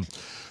 And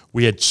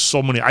we had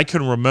so many. I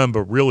can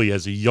remember really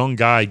as a young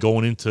guy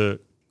going into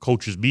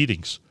coaches'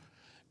 meetings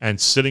and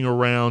sitting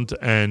around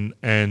and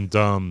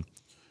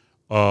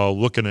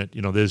looking at,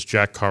 there's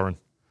Jack Curran.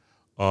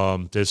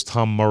 There's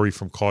Tom Murray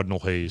from Cardinal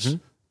Hayes. Mm-hmm.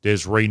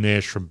 There's Ray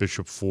Nash from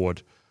Bishop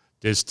Ford.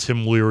 There's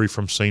Tim Leary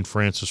from St.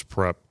 Francis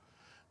Prep.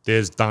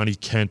 There's Donnie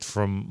Kent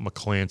from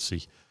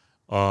McClancy.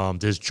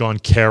 There's John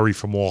Carey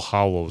from All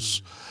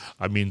Hallows.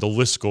 I mean, the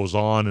list goes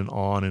on and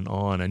on and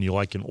on, and you're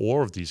like in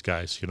awe of these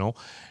guys,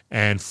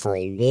 And for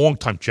a long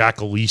time, Jack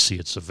Alisi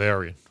at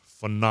Severian,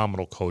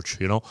 phenomenal coach,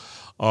 I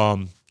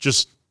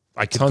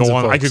could go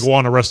on. I could go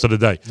on the rest of the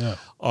day. Yeah.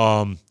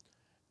 And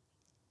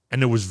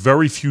there was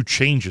very few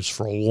changes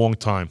for a long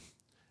time,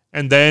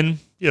 and then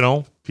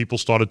people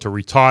started to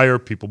retire.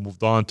 People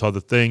moved on to other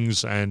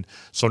things, and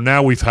so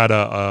now we've had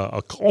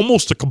a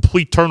almost a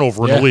complete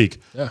turnover in the league.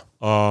 Yeah.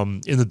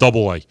 In the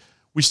Double-A,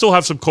 we still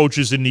have some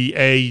coaches in the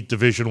A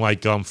division,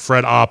 like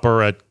Fred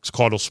Opper at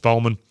Cardinal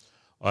Spellman.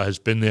 Has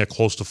been there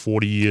close to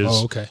 40 years.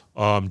 Oh, okay.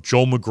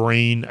 Joe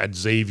McGrain at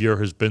Xavier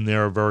has been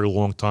there a very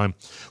long time.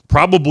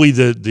 Probably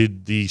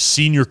the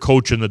senior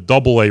coach in the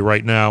Double-A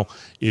right now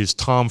is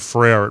Tom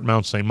Frere at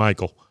Mount St.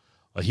 Michael.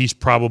 He's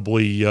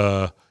probably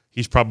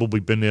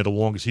been there the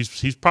longest.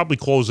 He's probably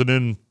closing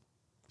in.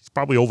 He's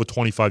probably over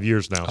 25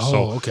 years now. Oh,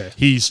 so okay.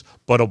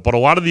 But a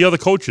lot of the other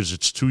coaches,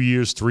 it's 2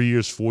 years, 3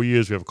 years, 4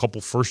 years. We have a couple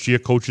first-year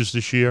coaches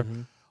this year.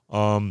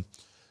 Mm-hmm.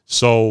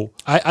 So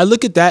I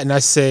look at that and I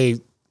say,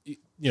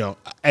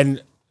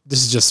 and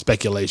this is just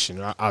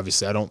speculation.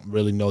 Obviously, I don't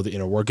really know the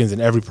inner workings,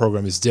 and every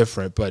program is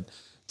different. But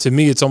to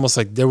me, it's almost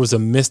like there was a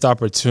missed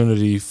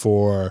opportunity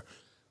for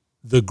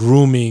the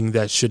grooming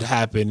that should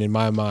happen, in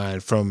my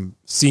mind, from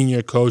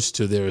senior coach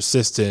to their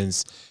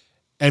assistants,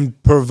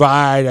 and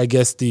provide, I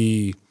guess,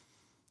 the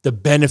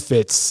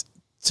benefits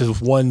to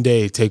one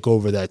day take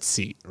over that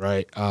seat.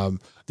 Right?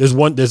 There's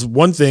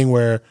one thing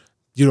where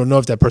you don't know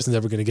if that person's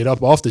ever going to get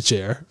up off the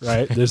chair,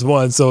 right? There's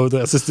one, so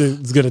the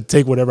assistant is going to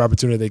take whatever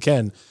opportunity they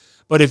can.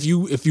 But if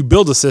you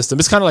build a system,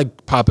 it's kind of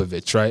like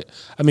Popovich, right?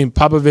 I mean,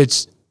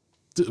 Popovich,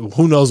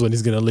 who knows when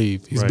he's going to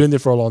leave? He's been there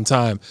for a long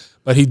time,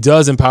 but he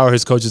does empower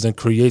his coaches and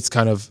creates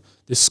kind of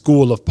this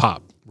school of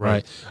pop,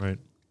 right? Right.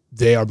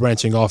 They are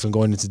branching off and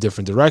going into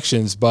different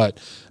directions, but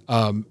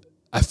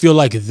I feel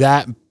like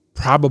that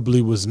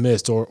probably was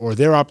missed, or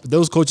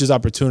those coaches'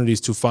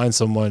 opportunities to find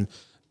someone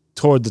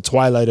toward the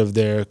twilight of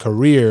their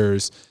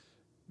careers,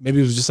 maybe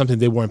it was just something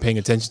they weren't paying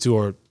attention to,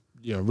 or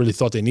really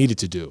thought they needed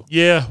to do.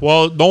 Yeah,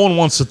 well, no one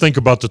wants to think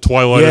about the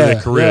twilight of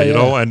their career,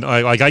 and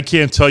I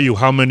can't tell you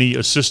how many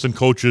assistant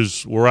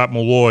coaches were at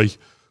Malloy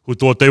who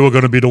thought they were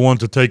going to be the one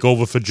to take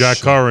over for Jack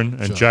Curran,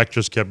 and Jack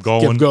just kept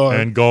going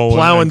and going,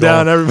 plowing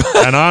down everybody.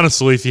 And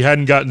honestly, if he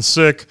hadn't gotten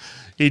sick,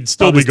 he'd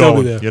still be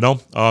going.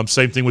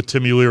 Same thing with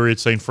Timmy Leary at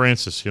St.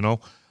 Francis. And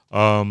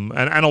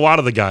a lot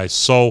of the guys.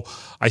 So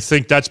I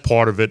think that's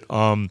part of it.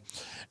 But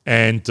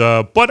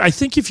I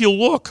think if you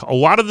look, a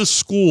lot of the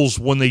schools,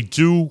 when they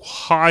do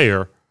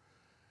hire,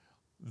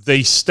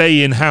 they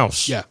stay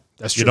in-house. Yeah,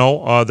 That's true. You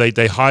know,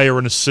 they hire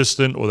an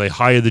assistant, or they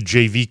hire the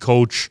JV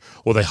coach,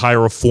 or they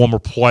hire a former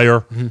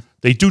player.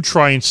 They do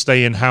try and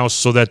stay in-house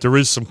so that there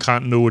is some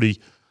continuity,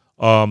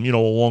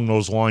 along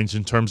those lines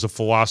in terms of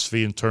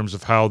philosophy, in terms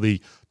of how the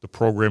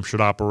program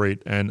should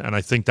operate. And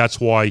I think that's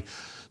why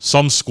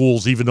some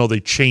schools, even though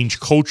they change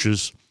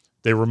coaches,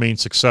 they remain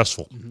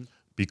successful.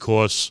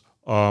 Because,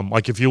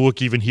 like if you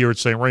look even here at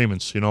St.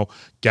 Raymond's,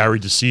 Gary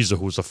DeCesar,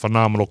 who was a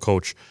phenomenal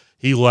coach,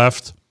 he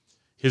left.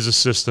 His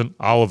assistant,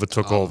 Oliver,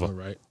 took over.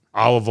 Right.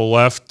 Oliver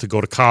left to go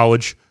to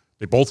college.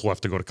 They both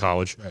left to go to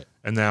college. Right.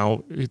 And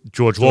now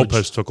George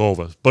Lopez took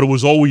over. But it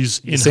was always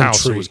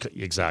in-house. tree.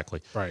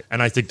 Exactly. Right.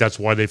 And I think that's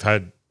why they've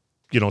had,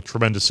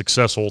 tremendous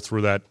success all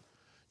through that,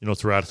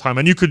 throughout time.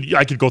 And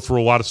I could go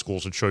through a lot of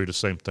schools and show you the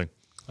same thing.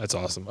 That's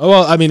awesome.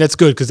 Well, I mean, that's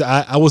good because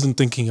I wasn't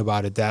thinking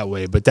about it that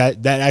way, but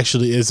that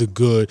actually is a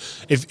good.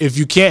 If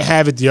you can't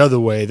have it the other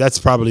way, that's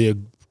probably a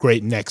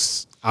great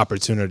next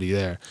opportunity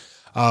there.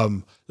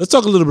 Let's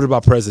talk a little bit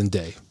about present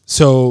day.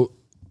 So,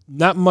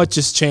 not much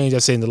has changed,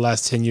 I'd say, in the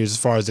last 10 years as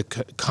far as the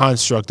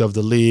construct of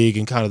the league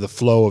and kind of the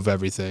flow of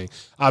everything.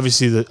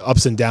 Obviously, the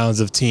ups and downs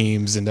of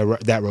teams and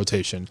that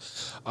rotation.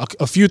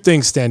 A few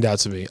things stand out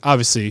to me.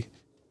 Obviously,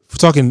 we're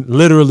talking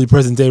literally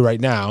present day right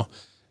now,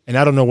 and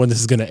I don't know when this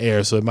is going to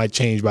air, so it might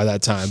change by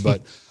that time.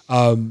 But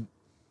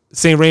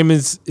St.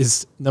 Raymond's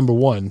is number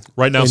one.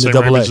 Right now, in St.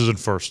 the Raymond's is in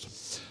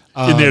first.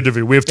 In their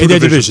division. We have two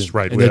divisions.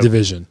 Right. In their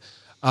division.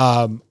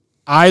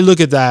 I look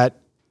at that,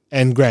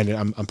 and granted,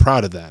 I'm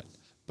proud of that.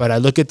 But I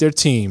look at their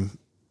team,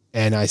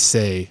 and I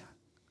say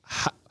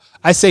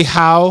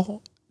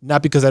how,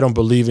 not because I don't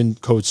believe in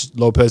Coach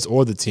Lopez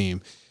or the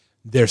team,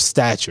 their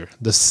stature,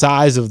 the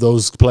size of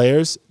those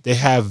players, they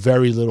have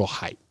very little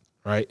height,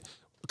 right?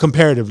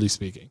 Comparatively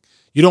speaking.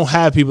 You don't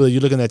have people that you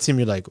look at that team,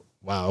 you're like,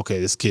 wow, okay,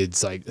 this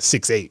kid's like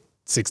 6'8",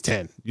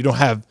 6'10". You don't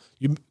have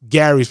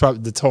Gary's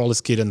probably the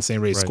tallest kid on the St.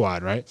 Ray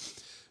squad, right?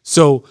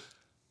 So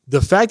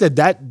the fact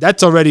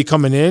that's already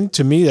coming in,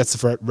 to me,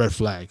 that's a red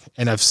flag.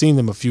 And I've seen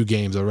them a few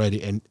games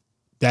already, and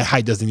that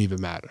height doesn't even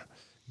matter.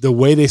 The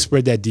way they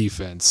spread that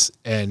defense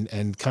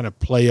and kind of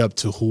play up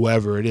to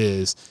whoever it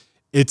is,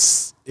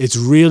 it's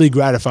really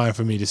gratifying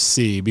for me to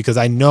see because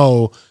I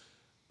know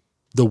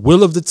the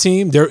will of the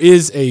team. There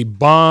is a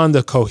bond,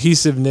 a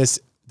cohesiveness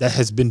that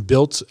has been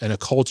built and a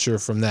culture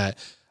from that.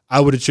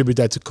 I would attribute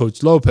that to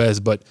Coach Lopez,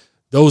 but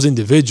those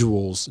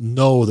individuals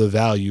know the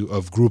value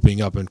of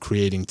grouping up and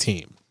creating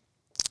team.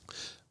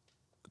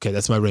 Okay,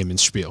 that's my Raymond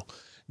spiel.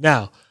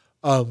 Now,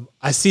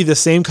 I see the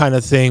same kind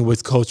of thing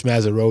with Coach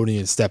Mazzaroni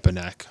and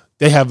Stepanak.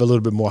 They have a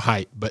little bit more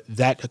height, but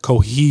that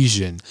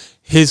cohesion,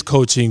 his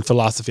coaching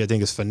philosophy, I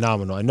think is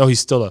phenomenal. I know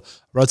he's still a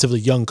relatively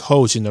young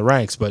coach in the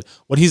ranks, but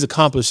what he's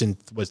accomplished in,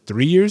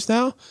 3 years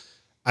now,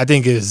 I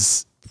think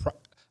is,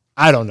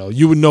 I don't know,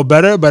 you would know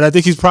better, but I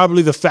think he's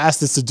probably the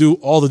fastest to do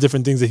all the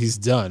different things that he's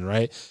done,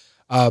 right?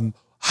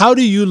 How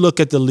do you look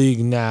at the league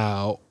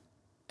now?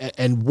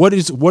 And what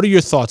are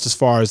your thoughts as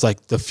far as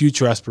like the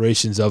future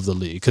aspirations of the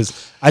league?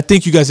 Because I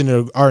think you guys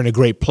are in a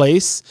great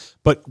place,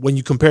 but when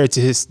you compare it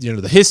to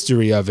the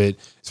history of it,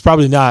 it's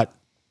probably not.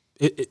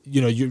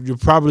 You're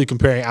probably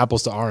comparing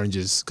apples to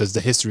oranges because the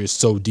history is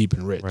so deep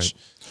and rich. Right.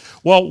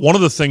 Well, one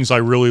of the things I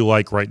really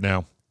like right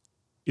now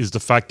is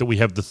the fact that we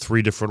have the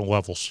 3 different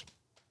levels.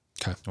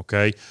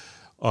 Okay.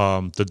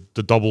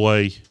 The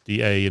AA,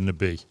 the A, and the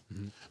B,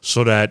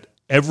 so that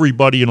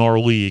everybody in our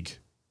league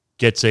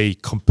gets a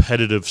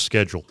competitive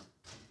schedule.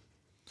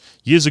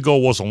 Years ago,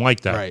 it wasn't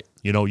like that. Right.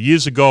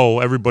 Years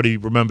ago, everybody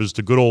remembers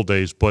the good old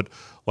days, but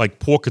like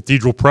Port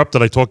Cathedral Prep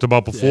that I talked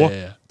about before,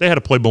 they had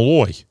to play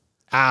Malloy.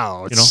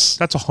 Ouch.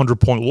 That's a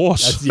 100-point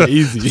loss. That's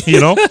easy.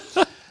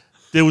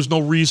 There was no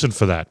reason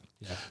for that.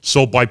 Yeah.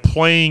 So by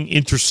playing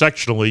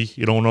intersectionally,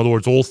 in other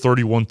words, all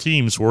 31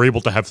 teams were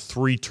able to have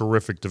 3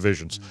 terrific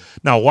divisions.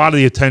 Now, a lot of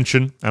the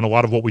attention and a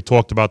lot of what we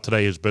talked about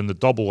today has been the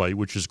AA,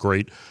 which is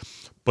great.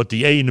 But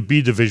the A and the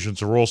B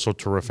divisions are also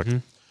terrific.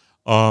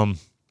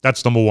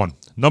 That's number one.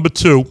 Number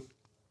 2,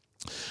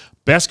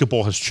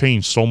 basketball has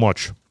changed so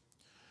much.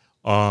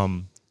 The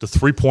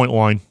 3-point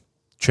line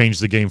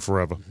changed the game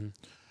forever.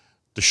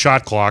 The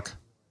shot clock,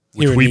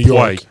 which we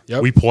play,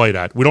 we play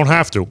that. We don't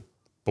have to,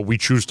 but we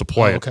choose to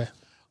play it. Okay.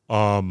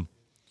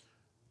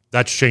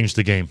 That's changed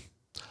the game.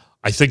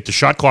 I think the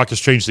shot clock has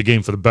changed the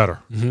game for the better.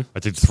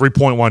 I think the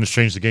 3-point line has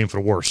changed the game for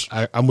the worse.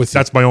 I'm with you.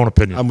 That's my own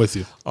opinion. I'm with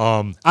you.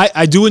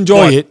 I do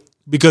enjoy it.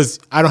 Because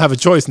I don't have a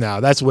choice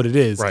now. That's what it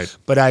is. Right.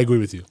 But I agree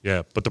with you.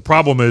 Yeah. But the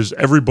problem is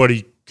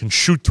everybody can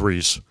shoot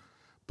threes,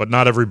 but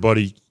not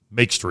everybody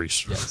makes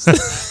threes. Yes.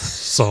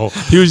 So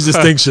huge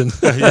distinction.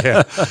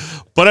 Yeah.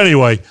 But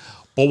anyway,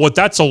 what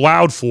that's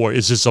allowed for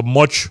is it's a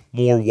much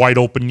more wide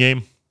open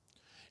game.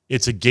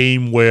 It's a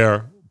game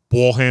where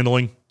ball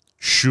handling,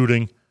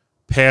 shooting,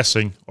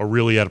 passing are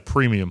really at a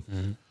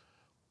premium.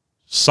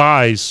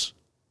 Size,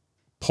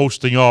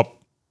 posting up,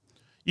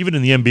 even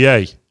in the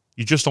NBA,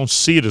 you just don't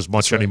see it as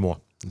much anymore.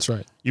 That's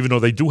right. Even though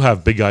they do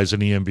have big guys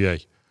in the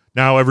NBA.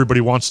 Now everybody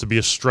wants to be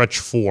a stretch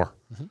 4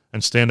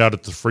 and stand out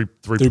at the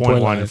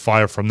three-point line and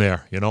fire from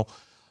there,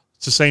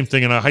 It's the same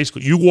thing in a high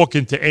school. You walk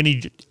into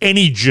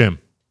any gym,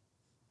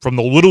 from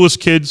the littlest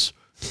kids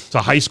to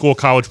high school,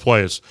 college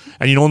players.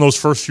 And in those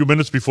first few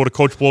minutes before the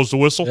coach blows the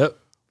whistle, Yep.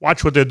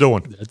 watch what they're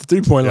doing. At the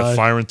 3-point They're line.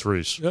 firing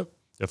threes. Yep.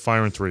 They're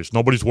firing threes.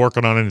 Nobody's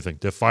working on anything.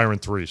 They're firing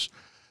threes.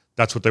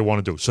 That's what they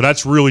want to do. So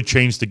that's really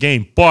changed the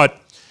game. But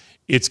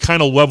it's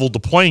kind of leveled the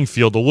playing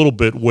field a little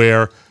bit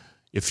where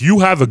if you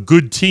have a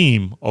good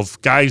team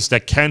of guys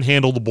that can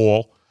handle the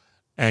ball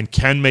and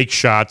can make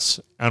shots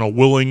and are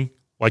willing,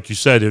 like you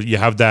said, you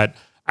have that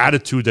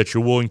attitude that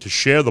you're willing to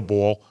share the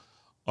ball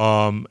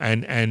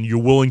and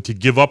you're willing to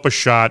give up a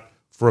shot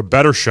for a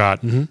better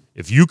shot. Mm-hmm.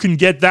 If you can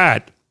get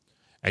that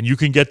and you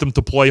can get them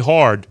to play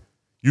hard,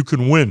 you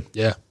can win.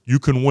 Yeah. You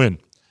can win.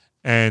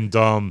 And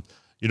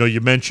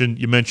you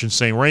mentioned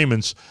St.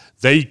 Raymond's.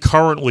 They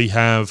currently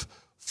have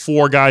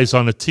 4 guys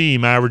on the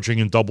team averaging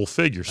in double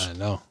figures. I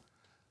know.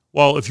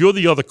 Well, if you're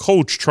the other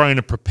coach trying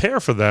to prepare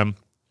for them,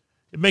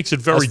 it makes it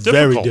very difficult.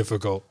 Very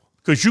difficult.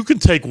 Because you can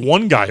take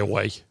 1 guy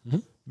away. Mm-hmm.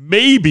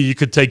 Maybe you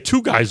could take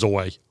 2 guys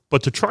away.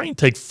 But to try and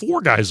take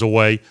 4 guys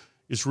away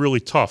is really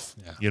tough,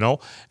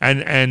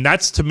 And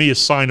that's, to me, a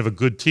sign of a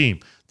good team.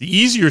 The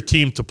easier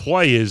team to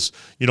play is,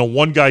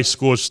 1 guy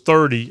scores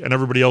 30 and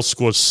everybody else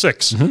scores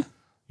 6.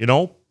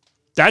 Mm-hmm.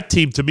 That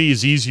team, to me,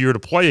 is easier to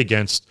play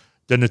against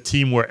than a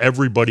team where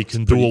everybody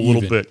can do a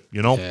little bit,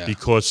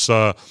 because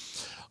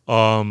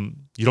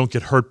you don't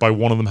get hurt by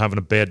one of them having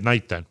a bad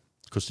night then,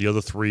 because the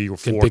other 3 or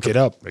 4 can pick it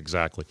up.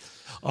 Exactly.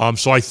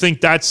 So I think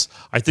that's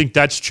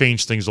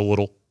changed things a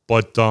little,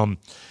 but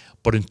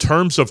in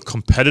terms of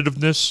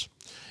competitiveness,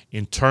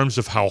 in terms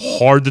of how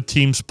hard the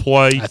teams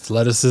play, the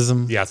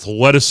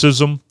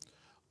athleticism,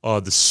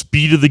 the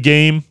speed of the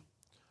game,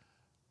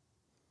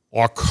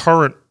 our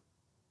current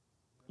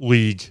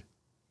league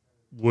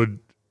would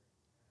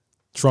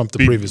trump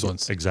the previous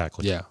ones.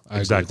 Exactly. Yeah, I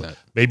exactly. agree with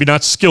that. Maybe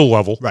not skill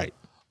level, right?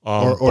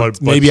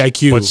 But maybe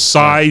IQ, but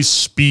size,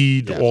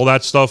 speed, all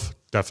that stuff.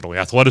 Definitely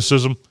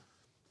athleticism.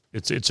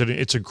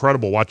 It's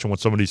incredible watching what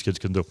some of these kids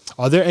can do.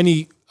 Are there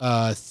any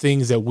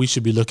things that we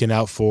should be looking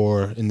out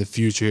for in the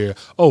future here?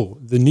 Oh,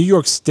 the New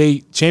York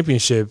State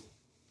Championship,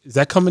 is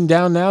that coming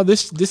down now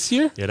this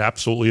year? It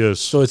absolutely is.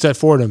 So it's at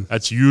Fordham.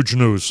 That's huge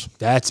news.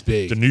 That's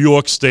big. The New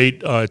York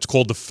State, it's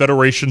called the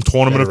Federation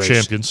Tournament of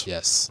Champions.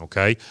 Yes.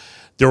 Okay.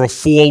 There are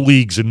 4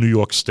 leagues in New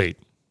York State.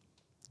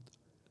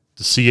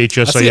 The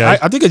CHSAA.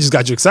 I think I just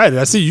got you excited.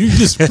 I see you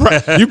just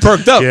you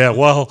perked up. Yeah,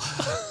 well,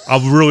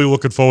 I'm really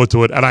looking forward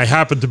to it. And I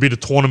happen to be the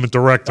tournament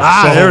director.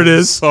 There it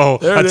is. So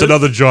that's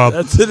another job.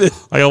 That's it.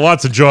 I got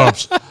lots of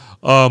jobs.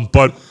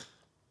 But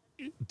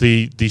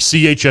the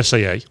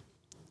CHSAA,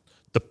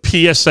 the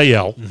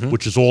PSAL,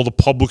 which is all the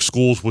public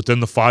schools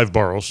within the 5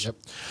 boroughs,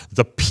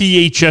 the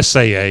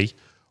PHSAA,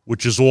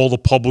 which is all the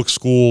public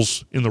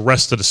schools in the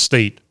rest of the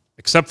state,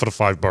 except for the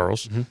 5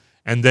 boroughs,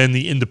 and then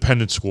the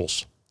independent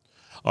schools.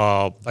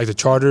 Like the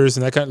charters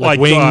and that kind of, like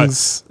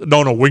Wings?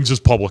 No, Wings is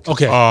public.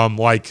 Okay.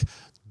 Like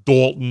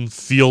Dalton,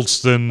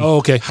 Fieldston,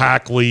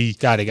 Hackley,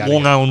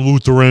 Long Island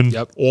Lutheran,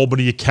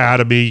 Albany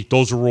Academy.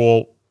 Those are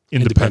all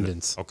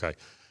independents. Okay.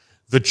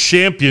 The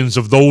champions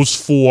of those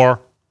 4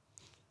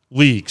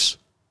 leagues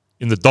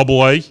in the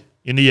AA,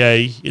 in the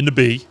A, in the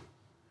B,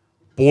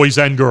 boys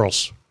and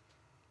girls,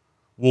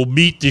 will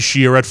meet this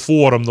year at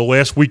Fordham the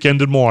last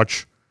weekend in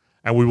March,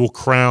 and we will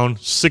crown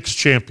 6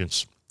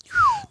 champions.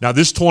 Now,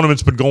 this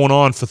tournament's been going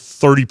on for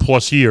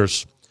 30-plus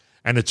years,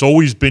 and it's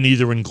always been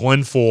either in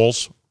Glen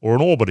Falls or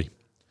in Albany.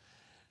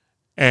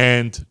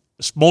 And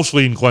it's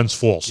mostly in Glens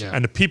Falls. Yeah.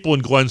 And the people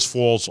in Glens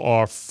Falls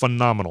are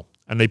phenomenal,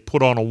 and they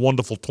put on a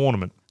wonderful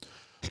tournament.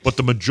 But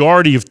the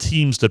majority of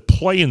teams that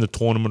play in the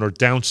tournament are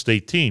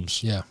downstate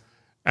teams. Yeah.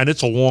 And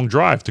it's a long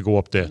drive to go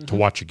up there to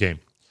watch a game.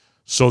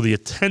 So the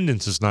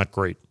attendance is not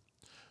great.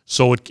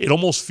 So it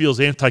almost feels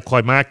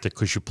anticlimactic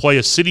because you play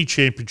a city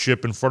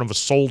championship in front of a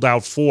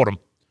sold-out Fordham.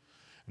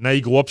 Now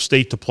you go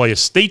upstate to play a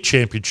state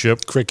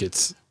championship.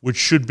 Crickets. Which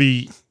should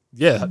be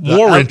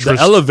more interest.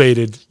 The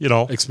elevated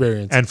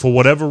experience. And for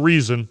whatever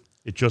reason,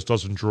 it just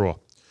doesn't draw.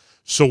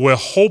 So we're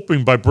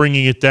hoping by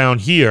bringing it down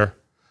here,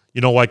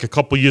 like a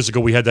couple of years ago,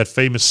 we had that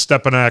famous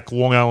Stepinac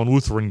Long Island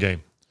Lutheran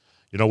game,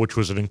 which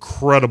was an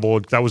incredible,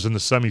 that was in the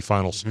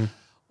semifinals.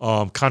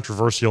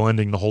 Controversial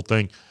ending, the whole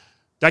thing.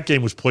 That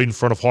game was played in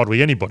front of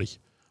hardly anybody.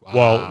 Wow.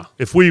 Well,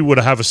 if we were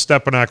to have a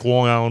Stepinac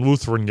Long Island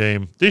Lutheran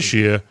game this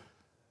year,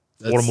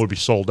 Fordham would be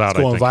sold out,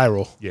 I think. It's going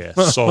viral. Yeah.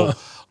 So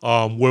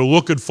we're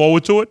looking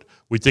forward to it.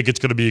 We think it's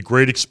going to be a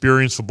great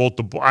experience for both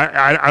the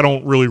I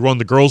don't really run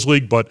the girls'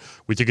 league, but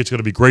we think it's going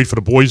to be great for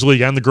the boys' league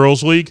and the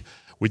girls' league.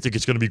 We think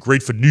it's going to be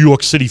great for New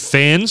York City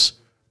fans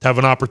to have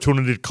an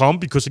opportunity to come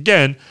because,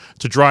 again,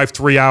 to drive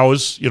 3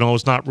 hours,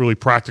 is not really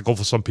practical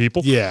for some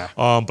people. Yeah.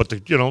 But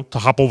to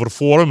hop over to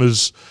Fordham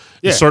is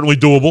certainly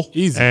doable.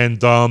 Easy.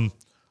 And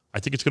I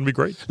think it's going to be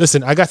great.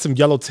 Listen, I got some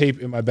yellow tape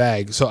in my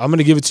bag, so I'm going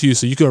to give it to you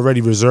so you can already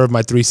reserve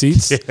my 3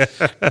 seats.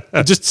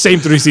 Just same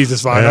 3 seats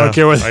is fine. I don't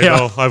care what they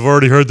are. I've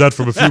already heard that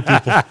from a few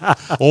people.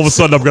 All of a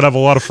sudden, I'm going to have a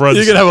lot of friends.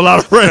 You're going to have a lot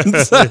of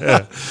friends.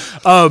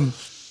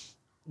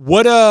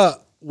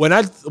 When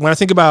I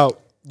think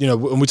about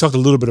and we talked a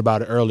little bit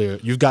about it earlier,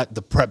 you've got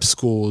the prep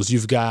schools,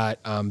 you've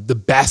got the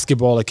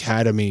basketball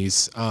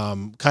academies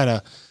kind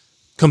of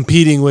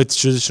competing with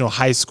traditional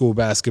high school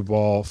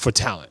basketball for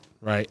talent,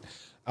 right?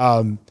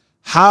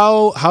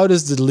 How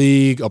does the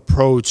league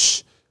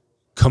approach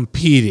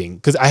competing?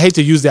 Because I hate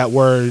to use that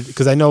word,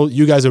 because I know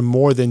you guys are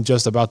more than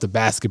just about the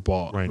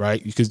basketball,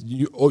 right? Because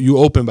you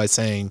open by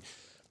saying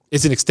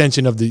it's an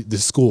extension of the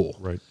school.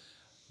 Right.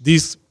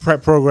 These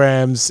prep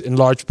programs in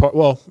large part,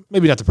 well,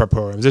 maybe not the prep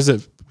programs. There's a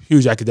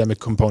huge academic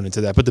component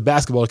to that, but the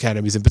basketball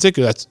academies in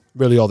particular, that's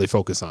really all they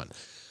focus on.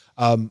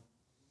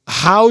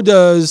 How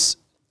does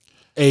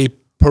a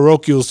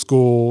parochial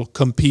school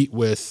compete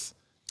with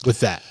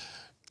that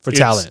for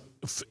talent?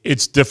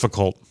 It's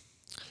difficult.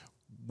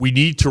 We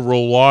need to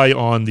rely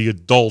on the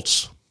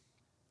adults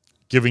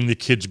giving the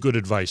kids good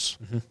advice.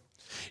 Mm-hmm.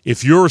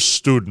 If you're a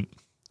student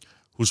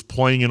who's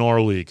playing in our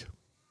league,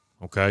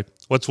 okay,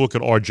 let's look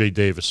at R.J.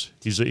 Davis.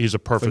 He's a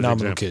perfect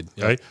phenomenal example.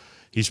 Kid. Okay,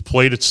 he's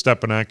played at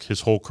Stepanak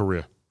his whole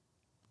career.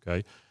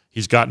 Okay,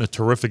 he's gotten a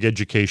terrific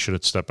education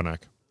at Stepanak.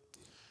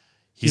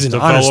 He's an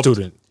honor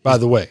student, by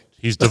the way.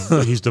 He's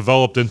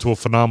developed into a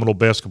phenomenal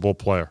basketball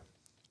player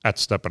at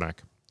Stepanak.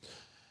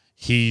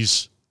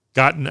 He's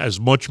gotten as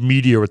much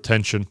media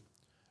attention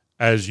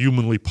as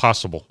humanly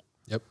possible.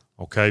 Yep.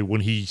 Okay,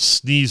 when he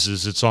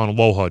sneezes, it's on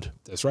low HUD.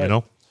 That's right.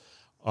 You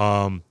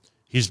know,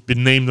 he's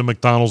been named the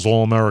McDonald's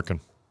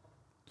All-American.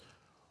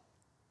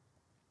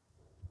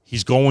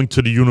 He's going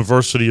to the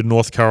University of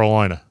North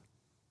Carolina.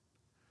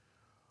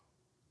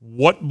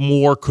 What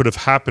more could have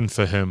happened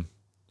for him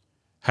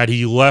had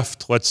he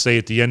left, let's say,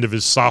 at the end of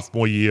his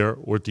sophomore year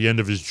or at the end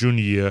of his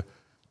junior year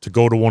to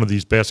go to one of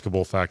these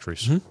basketball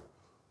factories? Mm-hmm.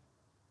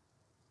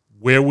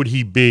 Where would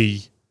he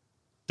be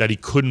that he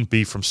couldn't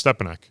be from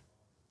Stepanak?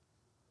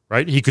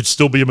 Right? He could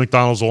still be a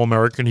McDonald's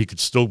All-American. He could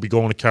still be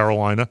going to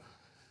Carolina.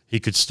 He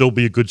could still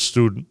be a good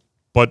student.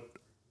 But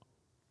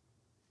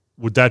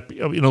would that be,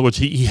 in other words,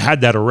 he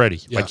had that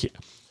already. Yeah.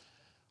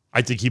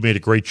 I think he made a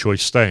great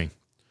choice staying.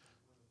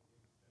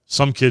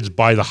 Some kids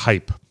buy the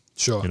hype.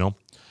 Sure. You know?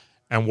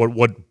 And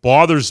what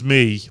bothers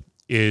me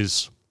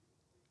is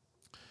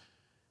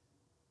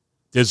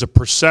there's a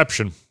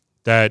perception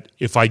that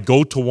if I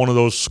go to one of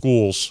those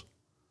schools,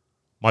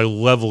 my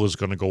level is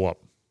going to go up.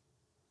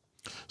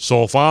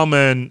 So if I'm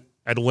an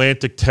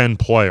Atlantic 10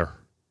 player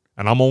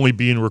and I'm only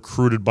being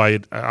recruited by,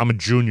 I'm a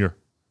junior,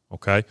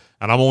 okay,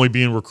 and I'm only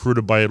being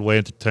recruited by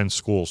Atlantic 10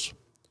 schools,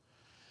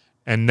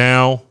 and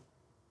now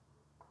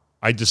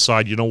I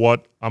decide, you know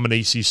what, I'm an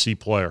ACC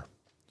player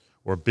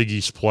or a Big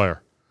East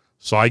player.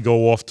 So I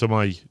go off to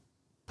my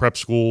prep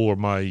school or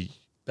my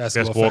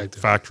basketball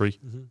factory.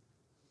 Mm-hmm.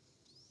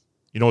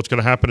 You know what's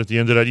going to happen at the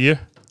end of that year?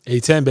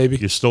 A10, baby.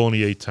 You're still in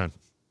the A10.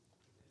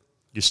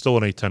 You're still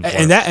an A10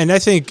 player. And I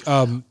think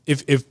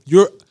if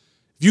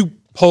you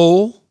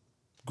poll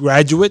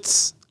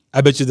graduates,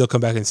 I bet you they'll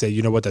come back and say,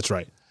 you know what, that's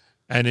right.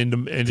 And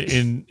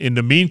in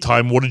the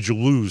meantime, what did you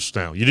lose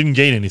now? You didn't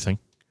gain anything.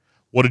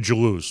 What did you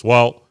lose?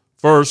 Well,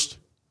 first,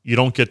 you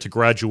don't get to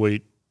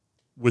graduate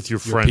with your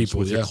friends,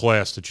 with your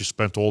class that you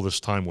spent all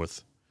this time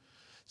with.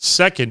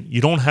 Second,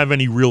 you don't have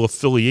any real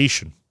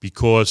affiliation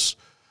because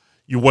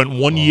you went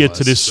 1 year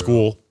to this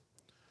school,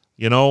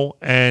 you know,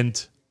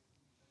 and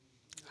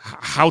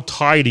how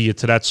tied are you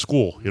to that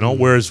school, you know?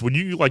 Whereas when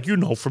you, like, you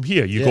know, from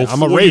here, you go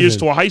 4 years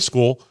to a high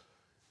school,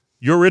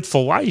 you're it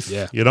for life,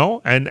 you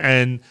know?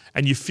 And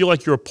you feel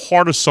like you're a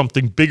part of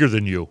something bigger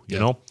than you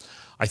know?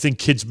 I think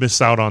kids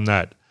miss out on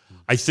that.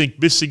 I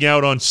think missing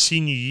out on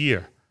senior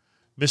year,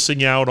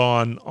 missing out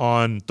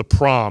on the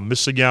prom,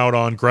 missing out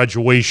on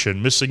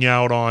graduation, missing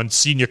out on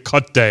senior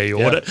cut day,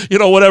 or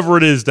whatever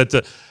it is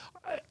that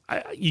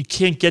you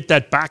can't get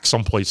that back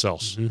someplace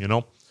else, you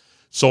know?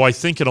 So I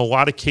think in a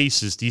lot of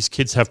cases, these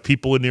kids have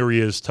people in their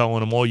ears telling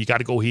them, oh, you got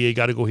to go here, you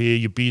got to go here,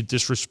 you're being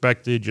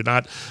disrespected,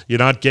 you're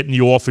not getting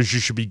the offers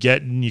you should be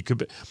getting.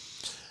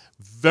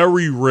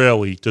 Very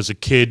rarely does a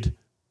kid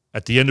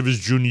at the end of his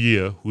junior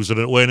year, who's an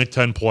Atlantic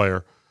 10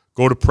 player,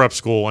 go to prep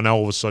school and now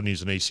all of a sudden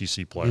he's an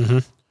ACC player. Mm-hmm.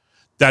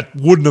 That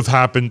wouldn't have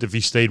happened if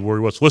he stayed where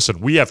he was. Listen,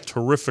 we have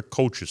terrific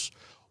coaches.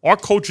 Our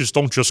coaches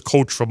don't just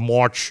coach from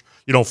March,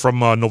 from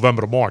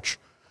November to March.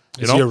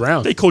 It's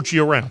year-round. They coach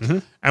year-round. Mm-hmm.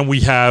 And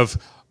we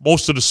have,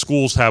 most of the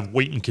schools have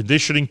weight and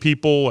conditioning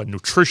people and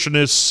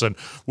nutritionists, and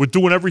we're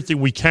doing everything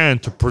we can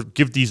to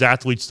give these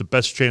athletes the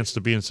best chance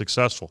to being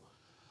successful.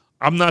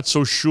 I'm not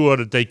so sure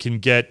that they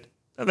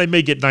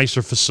may get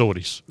nicer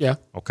facilities. Yeah.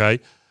 Okay?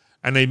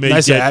 And they may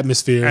nicer get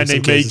atmosphere, and they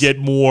may get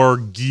more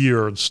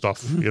gear and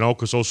stuff,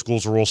 because those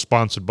schools are all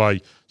sponsored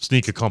by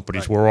sneaker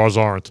companies, where ours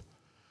aren't.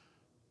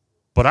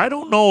 But I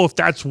don't know if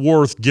that's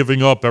worth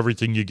giving up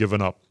everything you're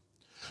giving up.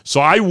 So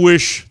I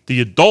wish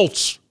the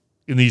adults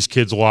in these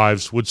kids'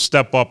 lives would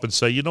step up and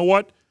say, you know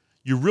what?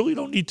 You really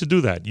don't need to do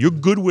that. You're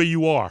good where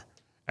you are,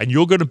 and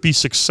you're going to be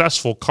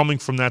successful coming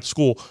from that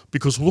school,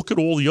 because look at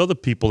all the other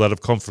people that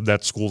have come from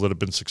that school that have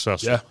been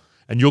successful. Yeah.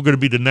 And you're going to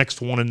be the next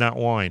one in that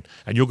line,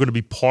 and you're going to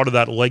be part of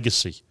that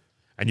legacy,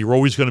 and you're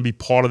always going to be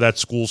part of that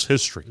school's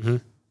history,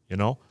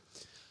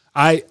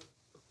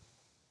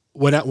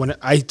 when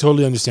I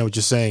totally understand what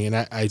you're saying, and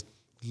I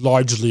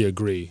largely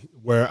agree.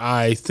 Where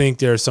I think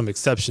there are some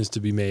exceptions to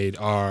be made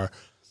and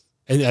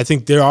I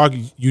think there are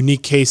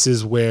unique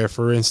cases where,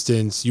 for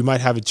instance, you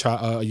might have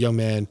a young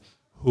man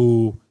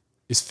who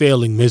is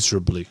failing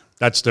miserably.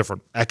 That's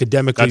different.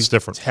 Academically, that's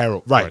different.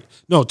 Terrible. Right.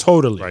 No,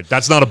 totally. Right.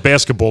 That's not a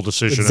basketball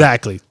decision.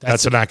 Exactly.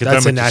 That's an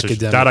academic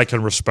decision. That I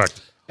can respect.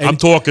 And I'm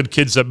talking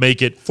kids that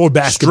make it for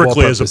basketball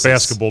strictly purposes. as a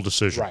basketball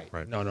decision.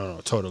 Right. No,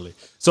 totally.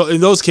 So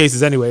in those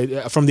cases,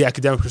 anyway, from the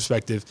academic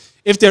perspective,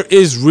 if there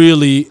is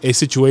really a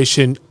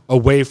situation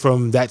away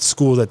from that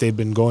school that they've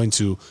been going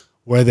to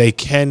where they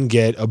can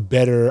get a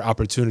better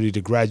opportunity to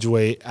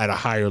graduate at a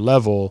higher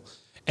level,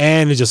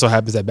 and it just so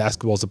happens that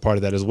basketball is a part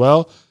of that as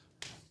well,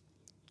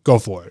 go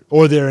for it.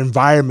 Or their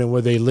environment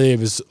where they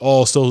live is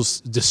all so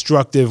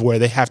destructive where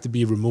they have to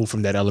be removed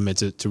from that element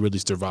to really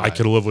survive. I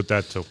can live with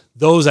that too.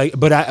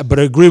 But I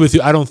agree with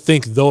you. I don't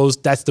think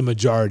that's the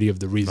majority of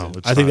the reason.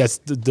 No, I think that's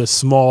the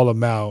small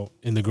amount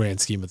in the grand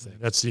scheme of things.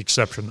 That's the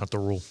exception, not the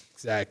rule.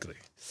 Exactly.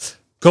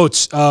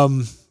 Coach,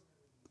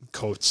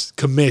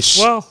 commish.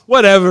 Well,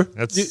 whatever.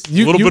 That's a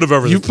little bit of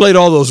everything. You played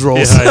all those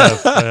roles. Yeah,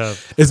 I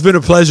have. It's been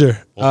a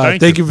pleasure. Well,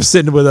 thank you for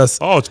sitting with us.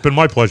 Oh, it's been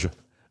my pleasure.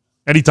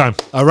 Anytime.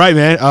 All right,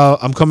 man.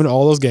 I'm coming to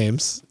all those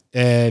games,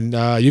 and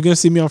you're gonna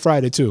see me on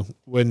Friday too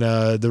when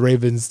the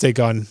Ravens take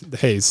on the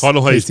Hayes.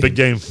 Cardinal Hayes, big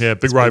game. Yeah,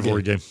 big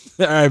rivalry game.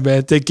 All right,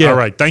 man. Take care. All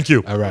right, thank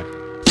you. All right.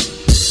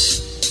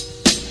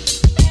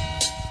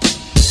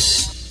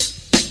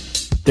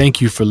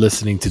 Thank you for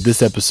listening to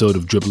this episode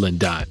of Dribbling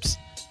Dimes.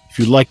 If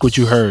you like what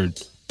you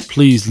heard,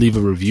 please leave a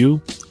review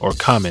or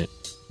comment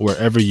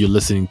wherever you're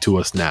listening to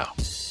us now.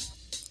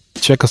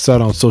 Check us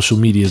out on social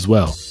media as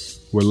well.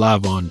 We're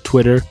live on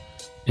Twitter,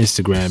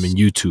 Instagram, and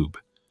YouTube.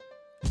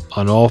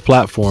 On all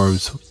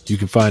platforms, you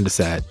can find us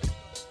at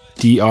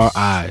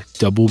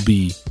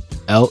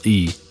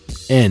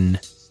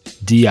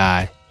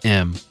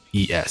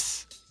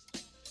DRIBBLENDIMES.